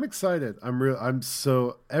 I'm excited. I'm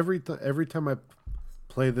so every time I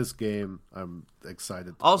play this game, I'm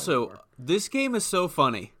excited. Also, this game is so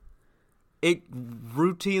funny. It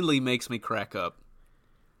routinely makes me crack up.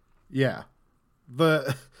 Yeah.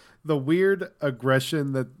 The weird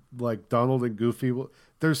aggression that like Donald and Goofy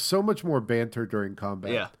there's so much more banter during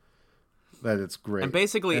combat. Yeah. That it's great. And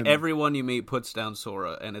basically everyone you meet puts down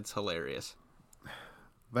Sora, and it's hilarious.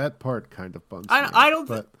 That part kind of bums me. I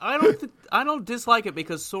don't dislike it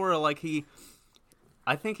because Sora, like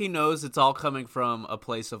I think he knows it's all coming from a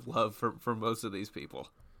place of love for most of these people.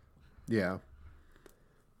 Yeah.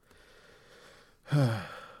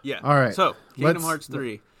 Yeah. All right. So Kingdom Hearts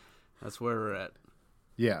 3. That's where we're at.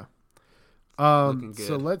 Yeah. Looking good.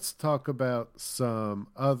 So let's talk about some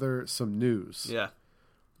news. Yeah.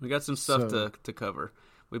 We got some stuff to cover.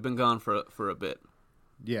 We've been gone for a bit.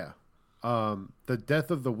 Yeah. The death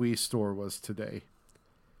of the Wii Store was today.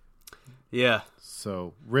 Yeah.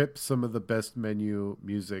 So rip some of the best menu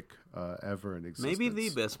music ever in existence. Maybe the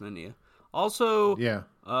best menu. Also, yeah.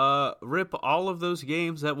 Rip all of those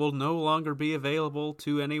games that will no longer be available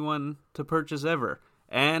to anyone to purchase ever.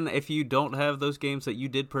 And if you don't have those games that you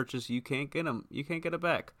did purchase, you can't get them. You can't get it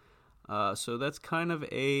back. So that's kind of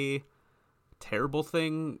a terrible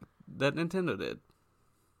thing that Nintendo did.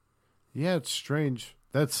 Yeah, it's strange.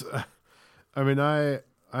 That's, I mean, I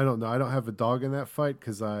don't know. I don't have a dog in that fight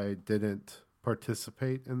because I didn't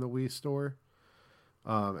participate in the Wii Store.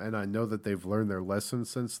 And I know that they've learned their lesson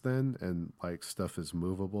since then, and like stuff is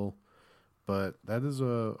movable. But that is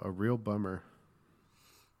a real bummer.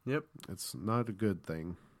 Yep. It's not a good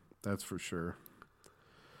thing. That's for sure.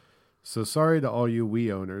 So sorry to all you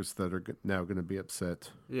Wii owners that are now going to be upset.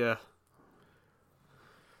 Yeah.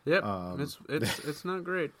 Yep. It's not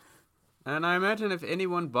great. And I imagine if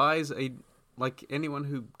anyone anyone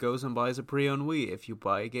who goes and buys a pre-owned Wii, if you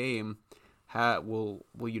buy a game, will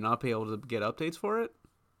you not be able to get updates for it?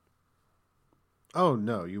 Oh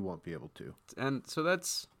no, you won't be able to. And so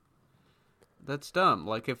that's dumb.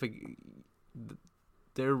 Like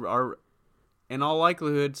there are, in all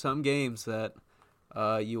likelihood, some games that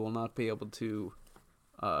you will not be able to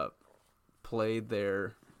play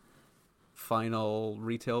their final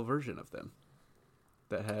retail version of them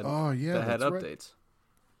that had updates. Right.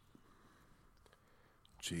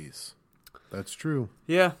 Jeez, that's true.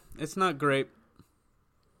 Yeah, it's not great.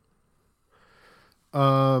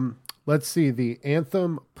 Let's see. The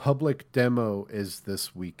Anthem public demo is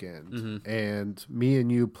this weekend, and me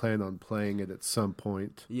and you plan on playing it at some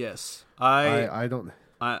point. Yes, I don't.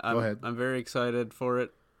 Go ahead. I'm very excited for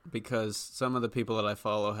it because some of the people that I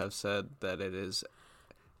follow have said that it is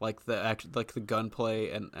like the gunplay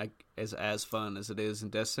and is as fun as it is in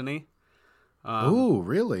Destiny. Oh,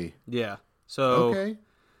 really? Yeah. So, Okay.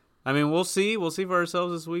 I mean, we'll see. We'll see for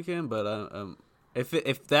ourselves this weekend. But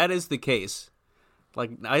if that is the case,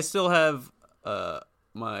 like I still have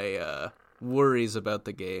my worries about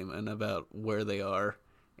the game and about where they are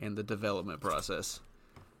in the development process.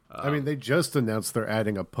 I mean, they just announced they're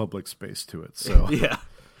adding a public space to it, so Yeah.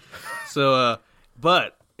 So,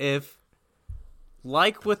 but if,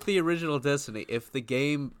 like with the original Destiny, if the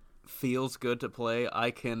game feels good to play,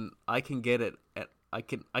 I can get it. I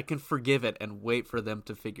can forgive it and wait for them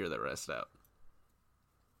to figure the rest out.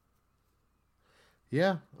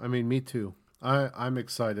 yeah. I mean, me too. I'm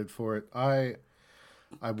excited for it. I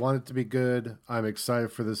want it to be good. I'm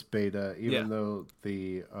excited for this beta, even though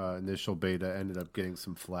the initial beta ended up getting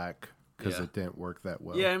some flack because it didn't work that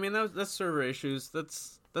well. Yeah, I mean that's server issues.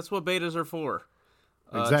 That's what betas are for.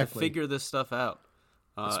 Exactly. To figure this stuff out.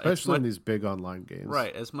 Especially in these big online games.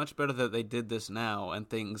 Right. It's much better that they did this now and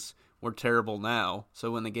things were terrible now.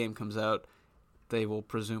 So when the game comes out, they will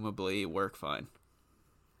presumably work fine.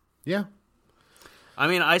 Yeah. I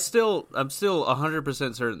mean, I'm still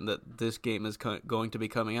 100% certain that this game is going to be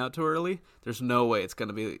coming out too early. There's no way it's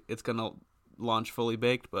going to launch fully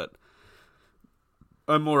baked, but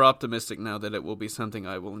I'm more optimistic now that it will be something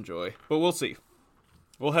I will enjoy. But we'll see.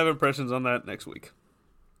 We'll have impressions on that next week.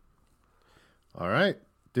 All right.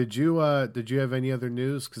 Did you have any other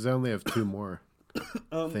news? Because I only have two more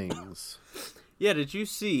things. Yeah. Did you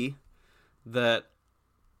see that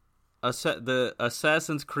the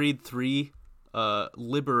Assassin's Creed 3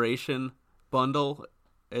 Liberation bundle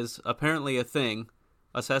is apparently a thing?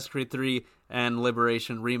 Assassin's Creed 3 and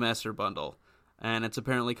Liberation Remaster bundle, and it's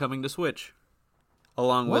apparently coming to Switch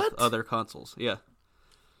along with other consoles. Yeah.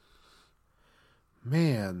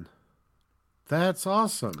 Man, that's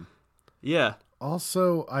awesome. Yeah.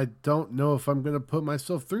 Also, I don't know if I'm going to put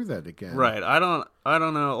myself through that again. Right. I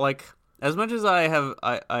don't know. Like, as much as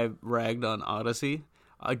I ragged on Odyssey,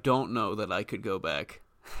 I don't know that I could go back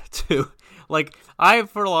to, like, I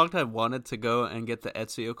for a long time wanted to go and get the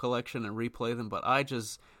Ezio collection and replay them, but I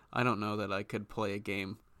don't know that I could play a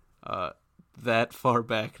game that far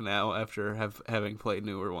back now after having played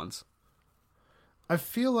newer ones. I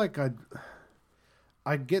feel like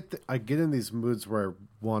I get in these moods where I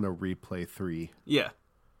want to replay 3. Yeah,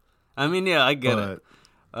 I mean, yeah, I get it.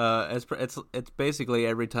 It's basically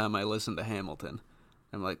every time I listen to Hamilton,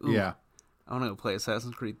 I'm like, ooh, yeah, I want to go play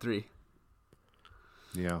Assassin's Creed 3.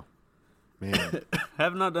 Yeah, man,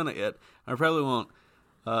 have not done it yet. I probably won't.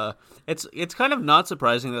 It's kind of not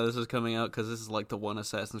surprising that this is coming out because this is like the one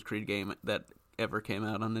Assassin's Creed game that ever came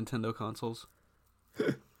out on Nintendo consoles.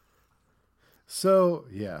 So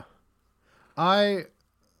yeah.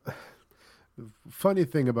 Funny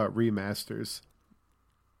thing about remasters,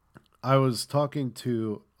 I was talking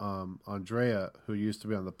to Andrea, who used to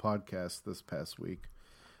be on the podcast this past week,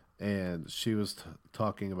 and she was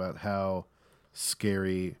talking about how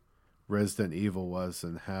scary Resident Evil was,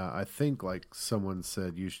 and how I think like someone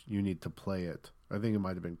said you need to play it. I think it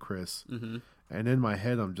might have been Chris. Mm-hmm. And in my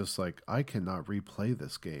head, I'm just like, I cannot replay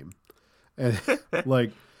this game, and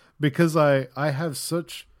like because I have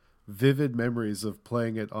such vivid memories of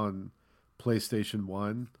playing it on PlayStation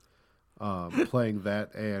 1, playing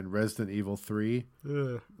that and Resident Evil 3,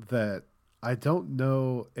 that I don't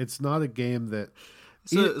know. It's not a game that,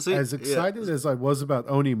 as excited as I was about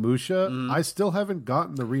Onimusha, I still haven't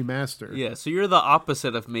gotten the remaster. Yeah, so you're the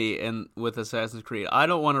opposite of me with Assassin's Creed. I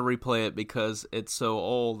don't want to replay it because it's so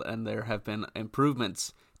old and there have been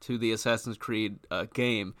improvements to the Assassin's Creed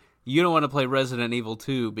game. You don't want to play Resident Evil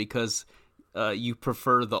 2 because you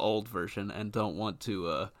prefer the old version and don't want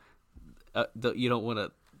to you don't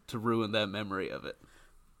want to ruin that memory of it.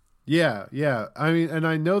 Yeah. I mean, and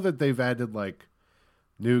I know that they've added like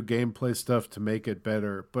new gameplay stuff to make it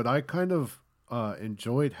better, but I kind of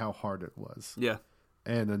enjoyed how hard it was. Yeah.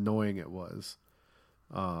 And annoying it was.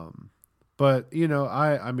 But you know,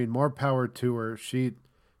 I mean, more power to her. She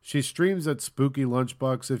streams at Spooky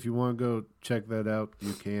Lunchbox. If you want to go check that out,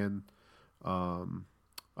 you can.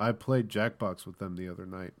 I played Jackbox with them the other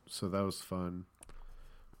night, so that was fun.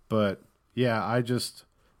 But yeah,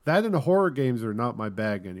 that and horror games are not my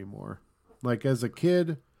bag anymore. Like as a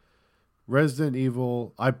kid, Resident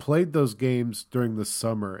Evil, I played those games during the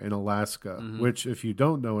summer in Alaska, which if you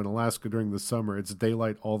don't know, in Alaska during the summer, it's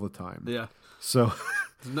daylight all the time. Yeah. So,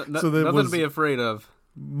 so nothing to be afraid of.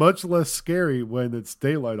 Much less scary when it's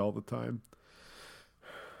daylight all the time.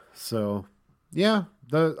 So, yeah,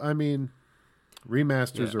 I mean,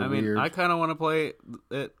 remasters are weird. I kind of want to play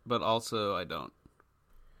it, but also I don't.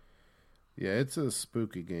 Yeah, it's a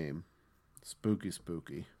spooky game.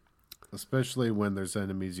 Spooky. Especially when there's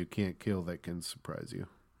enemies you can't kill that can surprise you.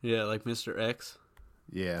 Yeah, like Mr. X.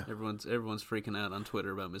 Yeah. Everyone's freaking out on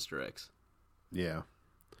Twitter about Mr. X. Yeah.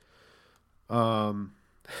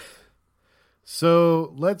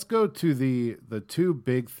 So let's go to the two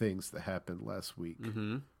big things that happened last week.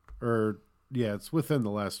 Mm-hmm. Or yeah, it's within the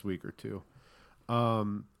last week or two.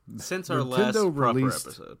 Since our last proper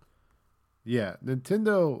episode. Yeah,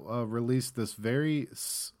 Nintendo released this very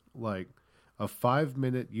like a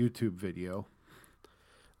 5-minute YouTube video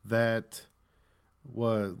that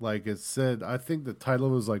was like it said. I think the title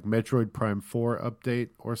was like Metroid Prime 4 update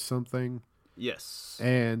or something. Yes.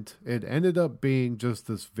 And it ended up being just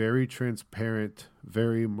this very transparent,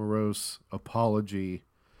 very morose apology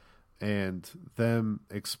and them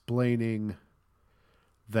explaining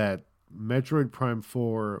that Metroid Prime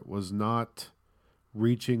 4 was not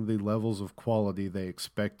reaching the levels of quality they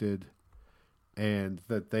expected and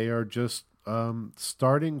that they are just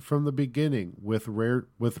starting from the beginning with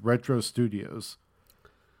Retro Studios.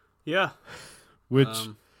 Yeah. Which...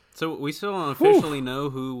 So we still don't officially know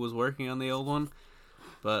who was working on the old one,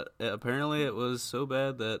 but apparently it was so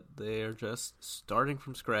bad that they are just starting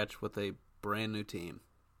from scratch with a brand new team.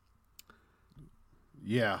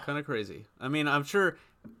 Yeah, kind of crazy. I mean, I'm sure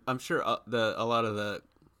a lot of the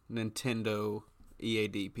Nintendo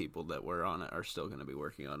EAD people that were on it are still going to be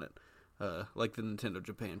working on it, like the Nintendo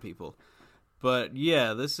Japan people. But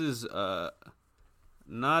yeah, this is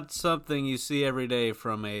not something you see every day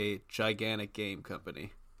from a gigantic game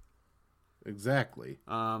company. Exactly.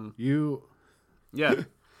 Yeah.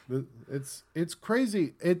 It's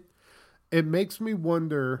crazy. It makes me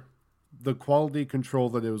wonder the quality control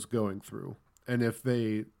that it was going through, and if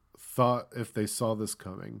they saw this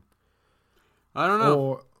coming. I don't know.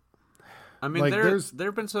 Or, I mean, like, there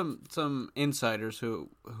have been some insiders who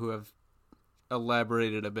have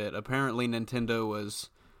elaborated a bit. Apparently, Nintendo was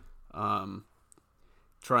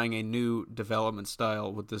trying a new development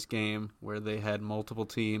style with this game, where they had multiple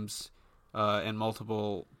teams. And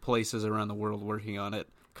multiple places around the world working on it.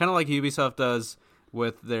 Kind of like Ubisoft does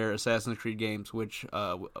with their Assassin's Creed games, which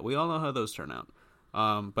we all know how those turn out.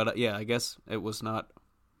 But yeah, I guess it was not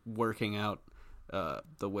working out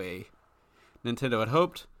the way Nintendo had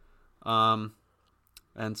hoped.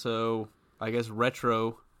 And so I guess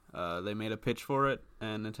Retro, they made a pitch for it,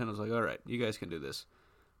 and Nintendo's like, all right, you guys can do this.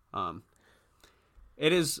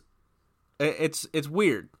 It's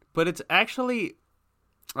weird, but it's actually...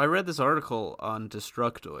 I read this article on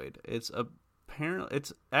Destructoid. It's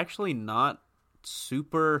actually not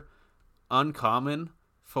super uncommon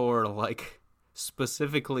for like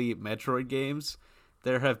specifically Metroid games.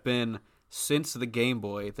 There have been since the Game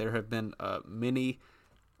Boy, there have been many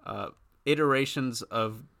iterations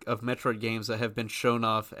of Metroid games that have been shown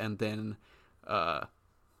off and then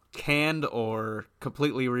canned or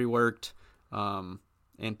completely reworked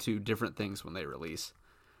into different things when they release.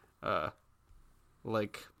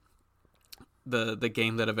 Like the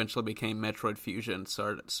game that eventually became Metroid Fusion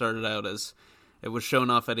started out as it was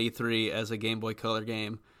shown off at E3 as a Game Boy Color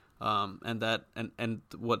game, and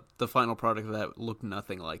what the final product of that looked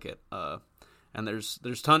nothing like it. And there's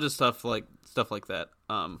tons of stuff like that.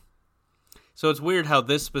 So it's weird how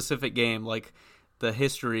this specific game, like the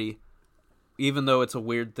history, even though it's a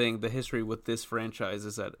weird thing, the history with this franchise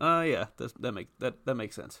is that that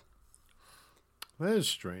makes sense. That is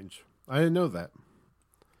strange. I didn't know that.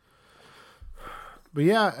 But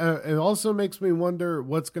yeah, it also makes me wonder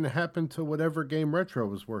what's going to happen to whatever game Retro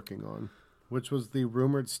was working on, which was the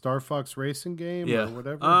rumored Star Fox racing game or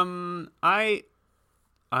whatever. I mean, I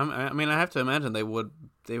have to imagine they would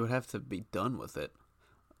have to be done with it,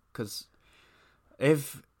 because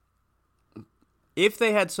if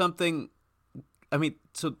they had something, I mean,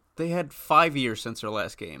 so they had 5 years since their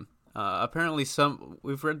last game. Apparently,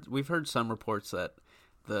 we've heard some reports that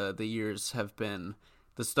the years have been.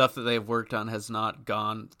 The stuff that they've worked on has not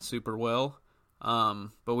gone super well.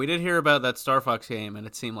 But we did hear about that Star Fox game, and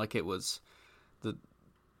it seemed like it was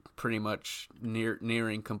pretty much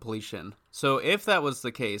nearing completion. So if that was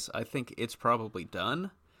the case, I think it's probably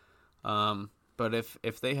done. But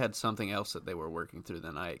if they had something else that they were working through,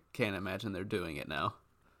 then I can't imagine they're doing it now.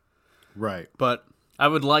 Right. But I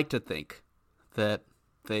would like to think that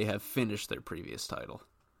they have finished their previous title,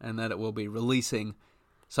 and that it will be releasing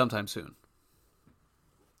sometime soon.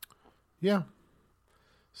 Yeah.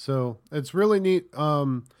 So it's really neat.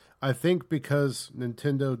 I think because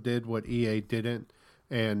Nintendo did what EA didn't,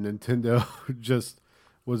 and Nintendo just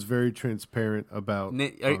was very transparent about.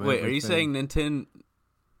 Wait, are you saying Nintendo?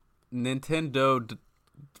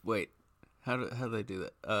 Wait, how do they do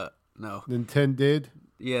that? No. Nintendid.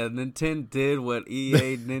 Yeah, Nintendo did what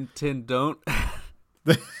EA Nintendon't.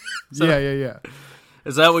 Yeah.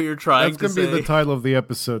 Is that what you're trying That's to going say? to be the title of the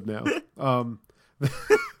episode now.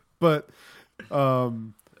 But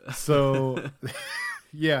so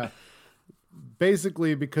yeah,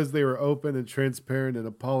 basically because they were open and transparent and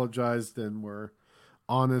apologized and were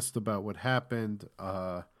honest about what happened.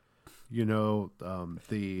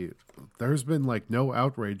 There's been like no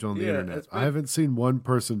outrage on the internet. I haven't seen one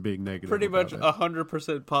person being negative. Pretty much it.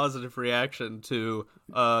 100% positive reaction to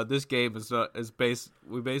this game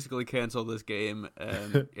we basically canceled this game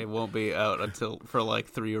and it won't be out until for like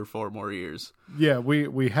 3 or 4 more years. Yeah,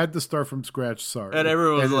 we had to start from scratch. Sorry, and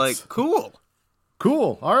everyone was like, "Cool."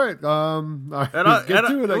 All right.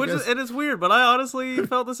 It is weird, but I honestly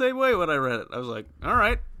felt the same way when I read it. I was like, "All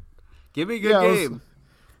right, give me a good game."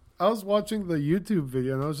 I was watching the YouTube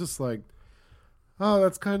video and I was just like, "Oh,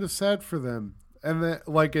 that's kind of sad for them." And then,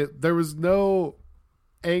 there was no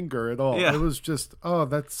anger at all. Yeah. It was just, "Oh,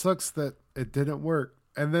 that sucks that it didn't work."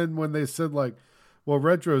 And then when they said like, "Well,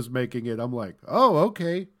 Retro's making it," I'm like, "Oh,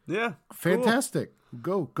 okay, yeah, fantastic,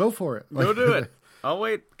 cool. Go for it, go do it." I'll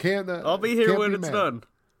wait. I'll be here when it's done.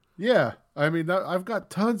 Yeah, I mean, I've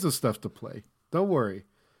got tons of stuff to play. Don't worry.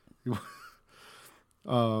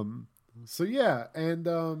 So yeah, and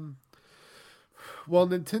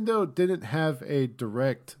Nintendo didn't have a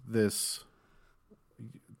direct this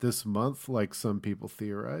month like some people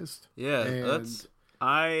theorized. Yeah,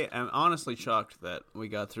 I am honestly shocked that we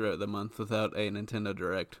got through the month without a Nintendo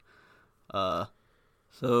Direct. So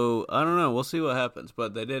I don't know. We'll see what happens,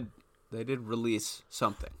 but they did release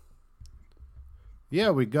something.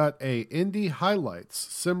 Yeah, we got a indie highlights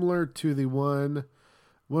similar to the one.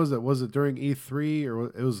 What was it? Was it during E3 or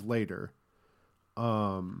it was later?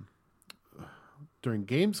 During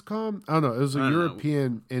Gamescom? I don't know. It was a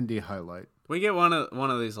European indie highlight. We get one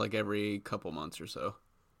of these like every couple months or so.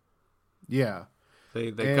 Yeah,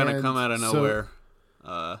 they kind of come out of nowhere,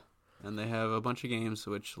 and they have a bunch of games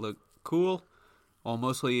which look cool, well,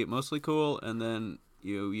 mostly cool, and then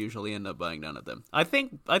you usually end up buying none of them. I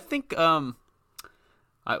think.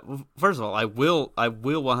 First of all, I will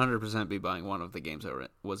 100% be buying one of the games that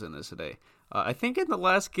was in this today. I think in the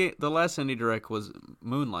last Indie Direct was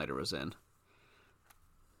Moonlighter was in.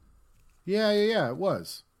 Yeah, it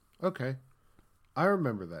was. Okay. I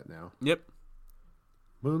remember that now. Yep.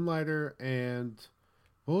 Moonlighter and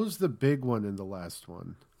what was the big one in the last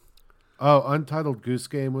one? Oh, Untitled Goose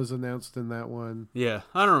Game was announced in that one. Yeah,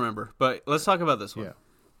 I don't remember, but let's talk about this one. Yeah.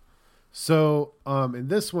 So, in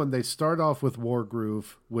this one, they start off with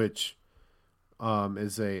Wargroove, which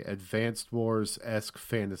is a Advanced Wars-esque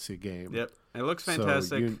fantasy game. Yep, it looks fantastic.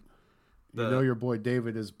 So you know your boy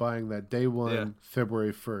David is buying that day one,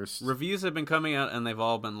 February 1st. Reviews have been coming out, and they've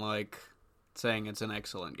all been saying it's an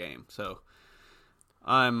excellent game. So,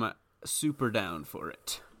 I'm super down for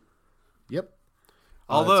it. Yep.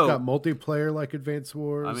 Although it's got multiplayer like Advanced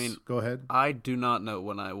Wars. I mean, go ahead. I do not know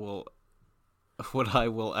when I will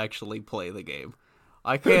actually play the game.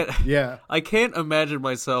 I can't. Yeah. I can't imagine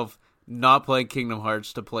myself not playing Kingdom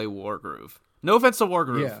Hearts to play Wargroove. No offense to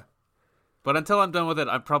Wargroove. Yeah. But until I'm done with it,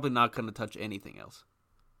 I'm probably not going to touch anything else.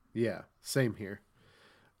 Yeah. Same here.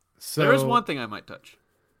 So there is one thing I might touch.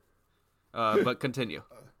 But continue.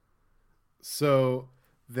 So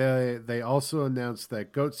they also announced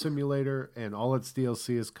that Goat Simulator and all its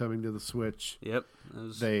DLC is coming to the Switch. Yep.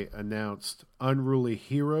 They announced Unruly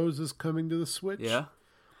Heroes is coming to the Switch. Yeah.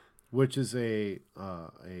 Which is a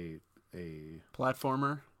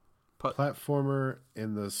platformer. Platformer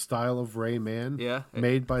in the style of Rayman. Yeah.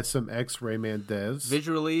 Made by some ex-Rayman devs.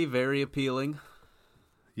 Visually very appealing.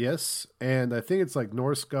 Yes, and I think it's like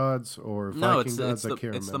Norse gods or Viking gods. I can't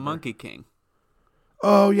remember. It's the Monkey King.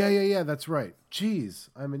 Oh yeah, that's right. Jeez,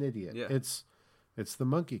 I'm an idiot. Yeah. It's the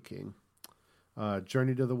Monkey King,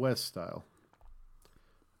 Journey to the West style,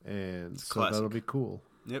 and it's so classic. that'll be cool.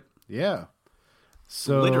 Yep. Yeah.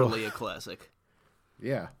 So literally a classic.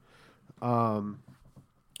 Yeah.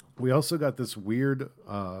 We also got this weird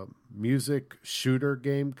music shooter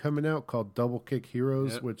game coming out called Double Kick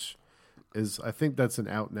Heroes, which is I think that's an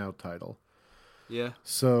out now title. Yeah.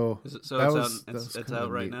 So it's out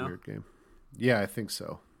right now. Weird game. Yeah, I think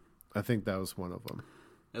so. I think that was one of them.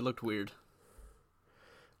 It looked weird,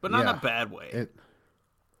 but not in a bad way.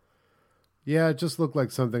 It just looked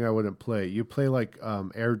like something I wouldn't play. You play like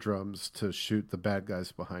air drums to shoot the bad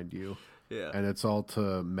guys behind you. Yeah, and it's all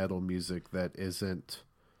to metal music that isn't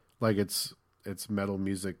like it's metal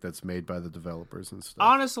music that's made by the developers and stuff.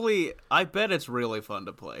 Honestly, I bet it's really fun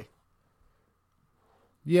to play.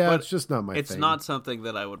 Yeah, but it's just not my thing. It's not something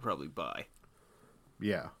that I would probably buy.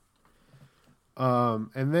 Yeah.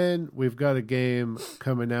 And then we've got a game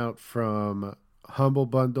coming out from Humble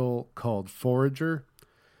Bundle called Forager,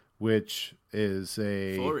 which is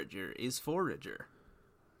Forager is Forager.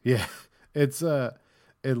 Yeah, it's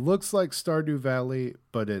it looks like Stardew Valley,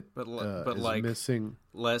 but it is like missing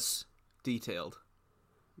less detailed.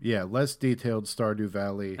 Yeah, less detailed Stardew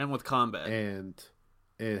Valley, and with combat, and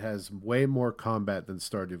it has way more combat than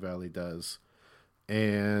Stardew Valley does.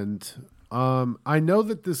 And I know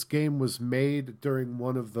that this game was made during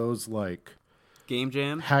one of those like game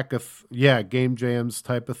jams, game jams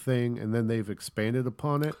type of thing, and then they've expanded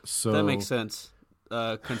upon it. So that makes sense,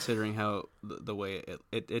 considering how the way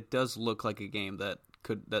it does look like a game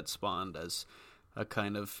that spawned as a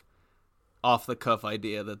kind of off the cuff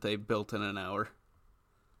idea that they built in an hour.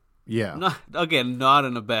 Yeah, not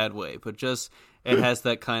in a bad way, but just it has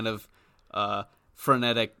that kind of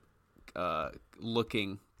frenetic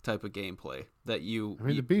looking type of gameplay that you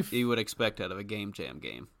would expect out of a game jam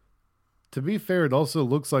game. To be fair, it also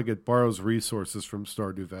looks like it borrows resources from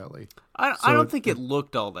Stardew Valley. I don't think it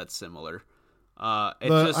looked all that similar.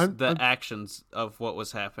 The actions of what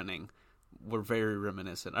was happening were very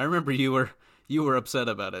reminiscent. I remember you were upset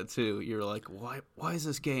about it too. You were like, "Why does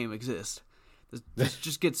this game exist?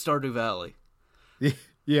 Just get Stardew Valley."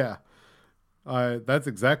 Yeah, that's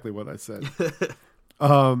exactly what I said.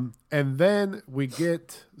 And then we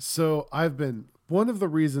get one of the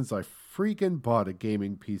reasons I freaking bought a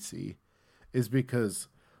gaming PC is because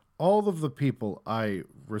all of the people I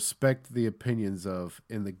respect the opinions of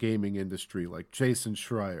in the gaming industry, like Jason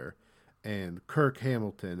Schreier and Kirk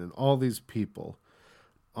Hamilton and all these people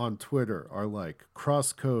on Twitter are like,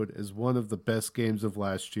 Crosscode is one of the best games of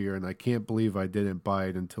last year, and I can't believe I didn't buy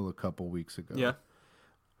it until a couple weeks ago. Yeah.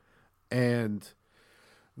 And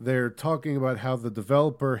they're talking about how the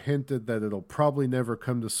developer hinted that it'll probably never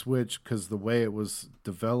come to Switch because the way it was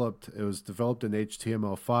developed in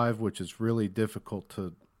HTML5, which is really difficult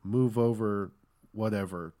to move over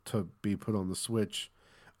whatever to be put on the Switch.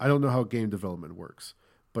 I don't know how game development works,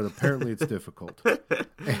 but apparently it's difficult. Who'd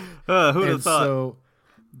have thought? So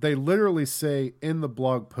they literally say in the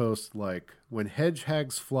blog post, like, when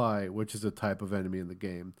hedgehogs fly, which is a type of enemy in the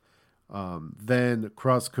game, then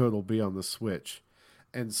Crosscode will be on the Switch.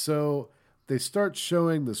 And so they start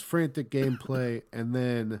showing this frantic gameplay, and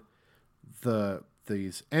then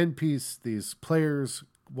these players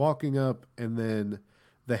walking up, and then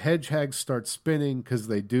the hedgehogs start spinning because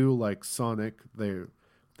they do like Sonic.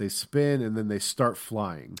 They spin and then they start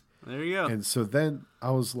flying. There you go. And so then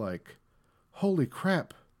I was like, "Holy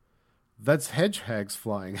crap, that's hedgehogs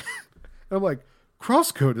flying!" I'm like,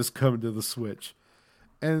 Crosscode is coming to the Switch,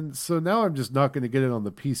 and so now I'm just not going to get it on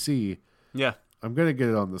the PC. Yeah. I'm gonna get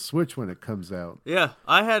it on the Switch when it comes out. Yeah,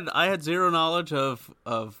 I had zero knowledge of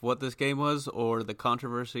what this game was or the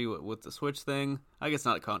controversy with the Switch thing. I guess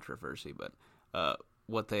not a controversy, but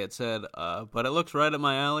what they had said. But it looks right up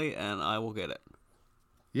my alley, and I will get it.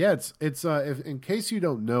 Yeah, it's if in case you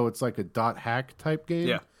don't know, it's like a dot hack type game.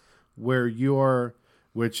 Yeah, where you are,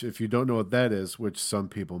 which if you don't know what that is, which some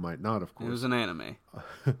people might not, of course. It was an anime.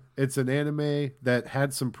 It's an anime that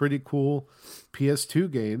had some pretty cool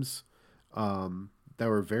PS2 games. That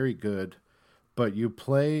were very good, but you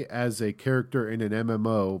play as a character in an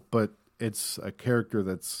MMO, but it's a character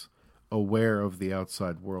that's aware of the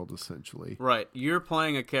outside world, essentially. Right. You're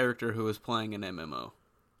playing a character who is playing an MMO.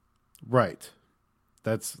 Right.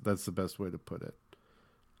 That's the best way to put it.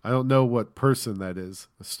 I don't know what person that is,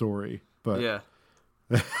 a story, but yeah.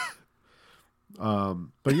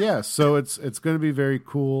 But yeah, so it's going to be very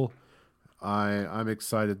cool. I'm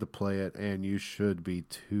excited to play it, and you should be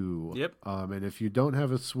too. Yep. And if you don't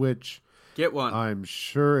have a Switch, get one. I'm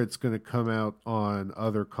sure it's going to come out on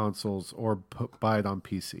other consoles or buy it on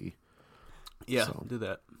PC. Yeah, do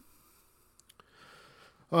that.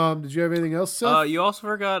 Did you have anything else, Seth? You also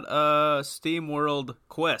forgot Steam World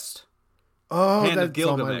Quest. Oh, that's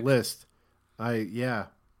on my list.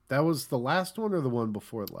 That was the last one or the one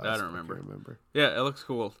before the last? I don't remember. Yeah, it looks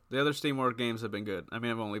cool. The other Steam World games have been good. I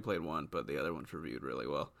mean, I've only played one, but the other one's reviewed really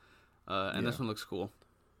well. And this one looks cool.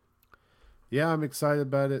 Yeah, I'm excited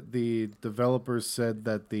about it. The developers said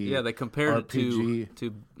that they compared RPG, it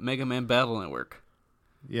to Mega Man Battle Network.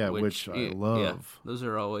 Yeah, which I love. Yeah, those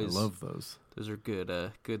are always. I love those. Those are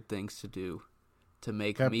good things to do to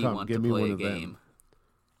make Capcom, me want to play a game.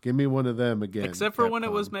 Give me one of them again. Except for when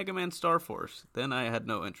it was Mega Man Star Force. Then I had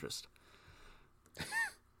no interest.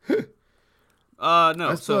 No.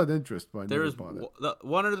 I still had interest, but I never bought it.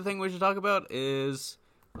 One other thing we should talk about is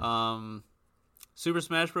Super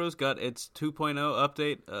Smash Bros. Got its 2.0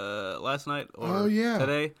 update last night or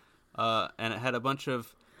today. And it had a bunch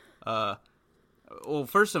of... well,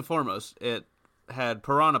 first and foremost, it had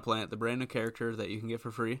Piranha Plant, the brand new character that you can get for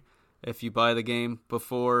free if you buy the game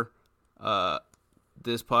before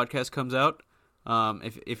this podcast comes out.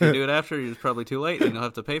 If you do it after, it's probably too late, and you'll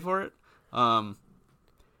have to pay for it.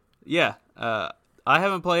 Yeah, I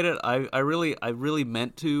haven't played it. I really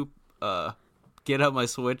meant to get out my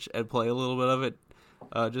Switch and play a little bit of it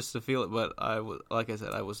just to feel it, but like I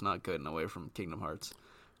said, I was not getting away from Kingdom Hearts.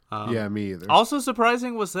 Yeah, me either. Also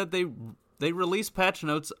surprising was that they released patch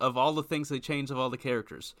notes of all the things they changed of all the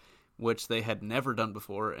characters, which they had never done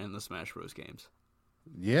before in the Smash Bros. Games.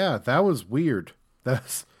 Yeah, that was weird.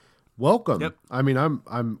 That's welcome. Yep. I mean,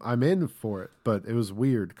 I'm in for it, but it was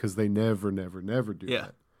weird because they never do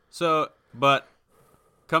that. So, but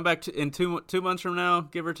come back in 2 months from now,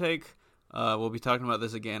 give or take. We'll be talking about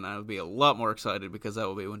this again. I'll be a lot more excited because that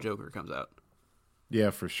will be when Joker comes out. Yeah,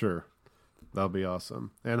 for sure. That'll be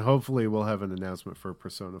awesome. And hopefully we'll have an announcement for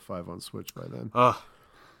Persona 5 on Switch by then.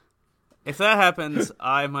 If that happens,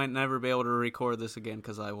 I might never be able to record this again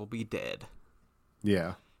because I will be dead.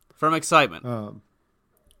 Yeah. From excitement.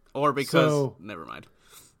 Or because... never mind.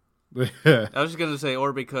 I was just going to say,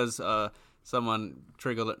 or because someone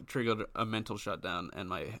triggered a mental shutdown and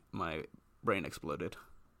my brain exploded.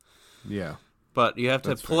 Yeah. But you have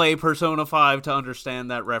to play Persona 5 to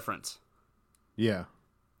understand that reference. Yeah.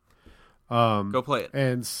 Go play it.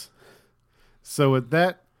 And so with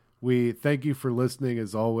that, we thank you for listening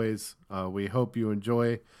as always. We hope you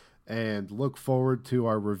enjoy and look forward to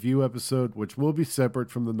our review episode, which will be separate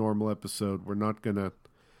from the normal episode. We're not going to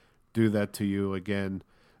do that to you again.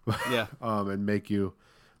 Yeah. And make you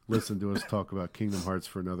listen to us talk about Kingdom Hearts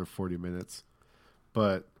for another 40 minutes.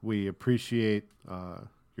 But we appreciate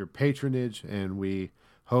your patronage, and we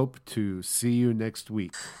hope to see you next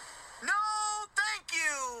week. No, thank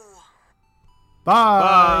you. Bye.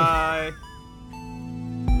 Bye.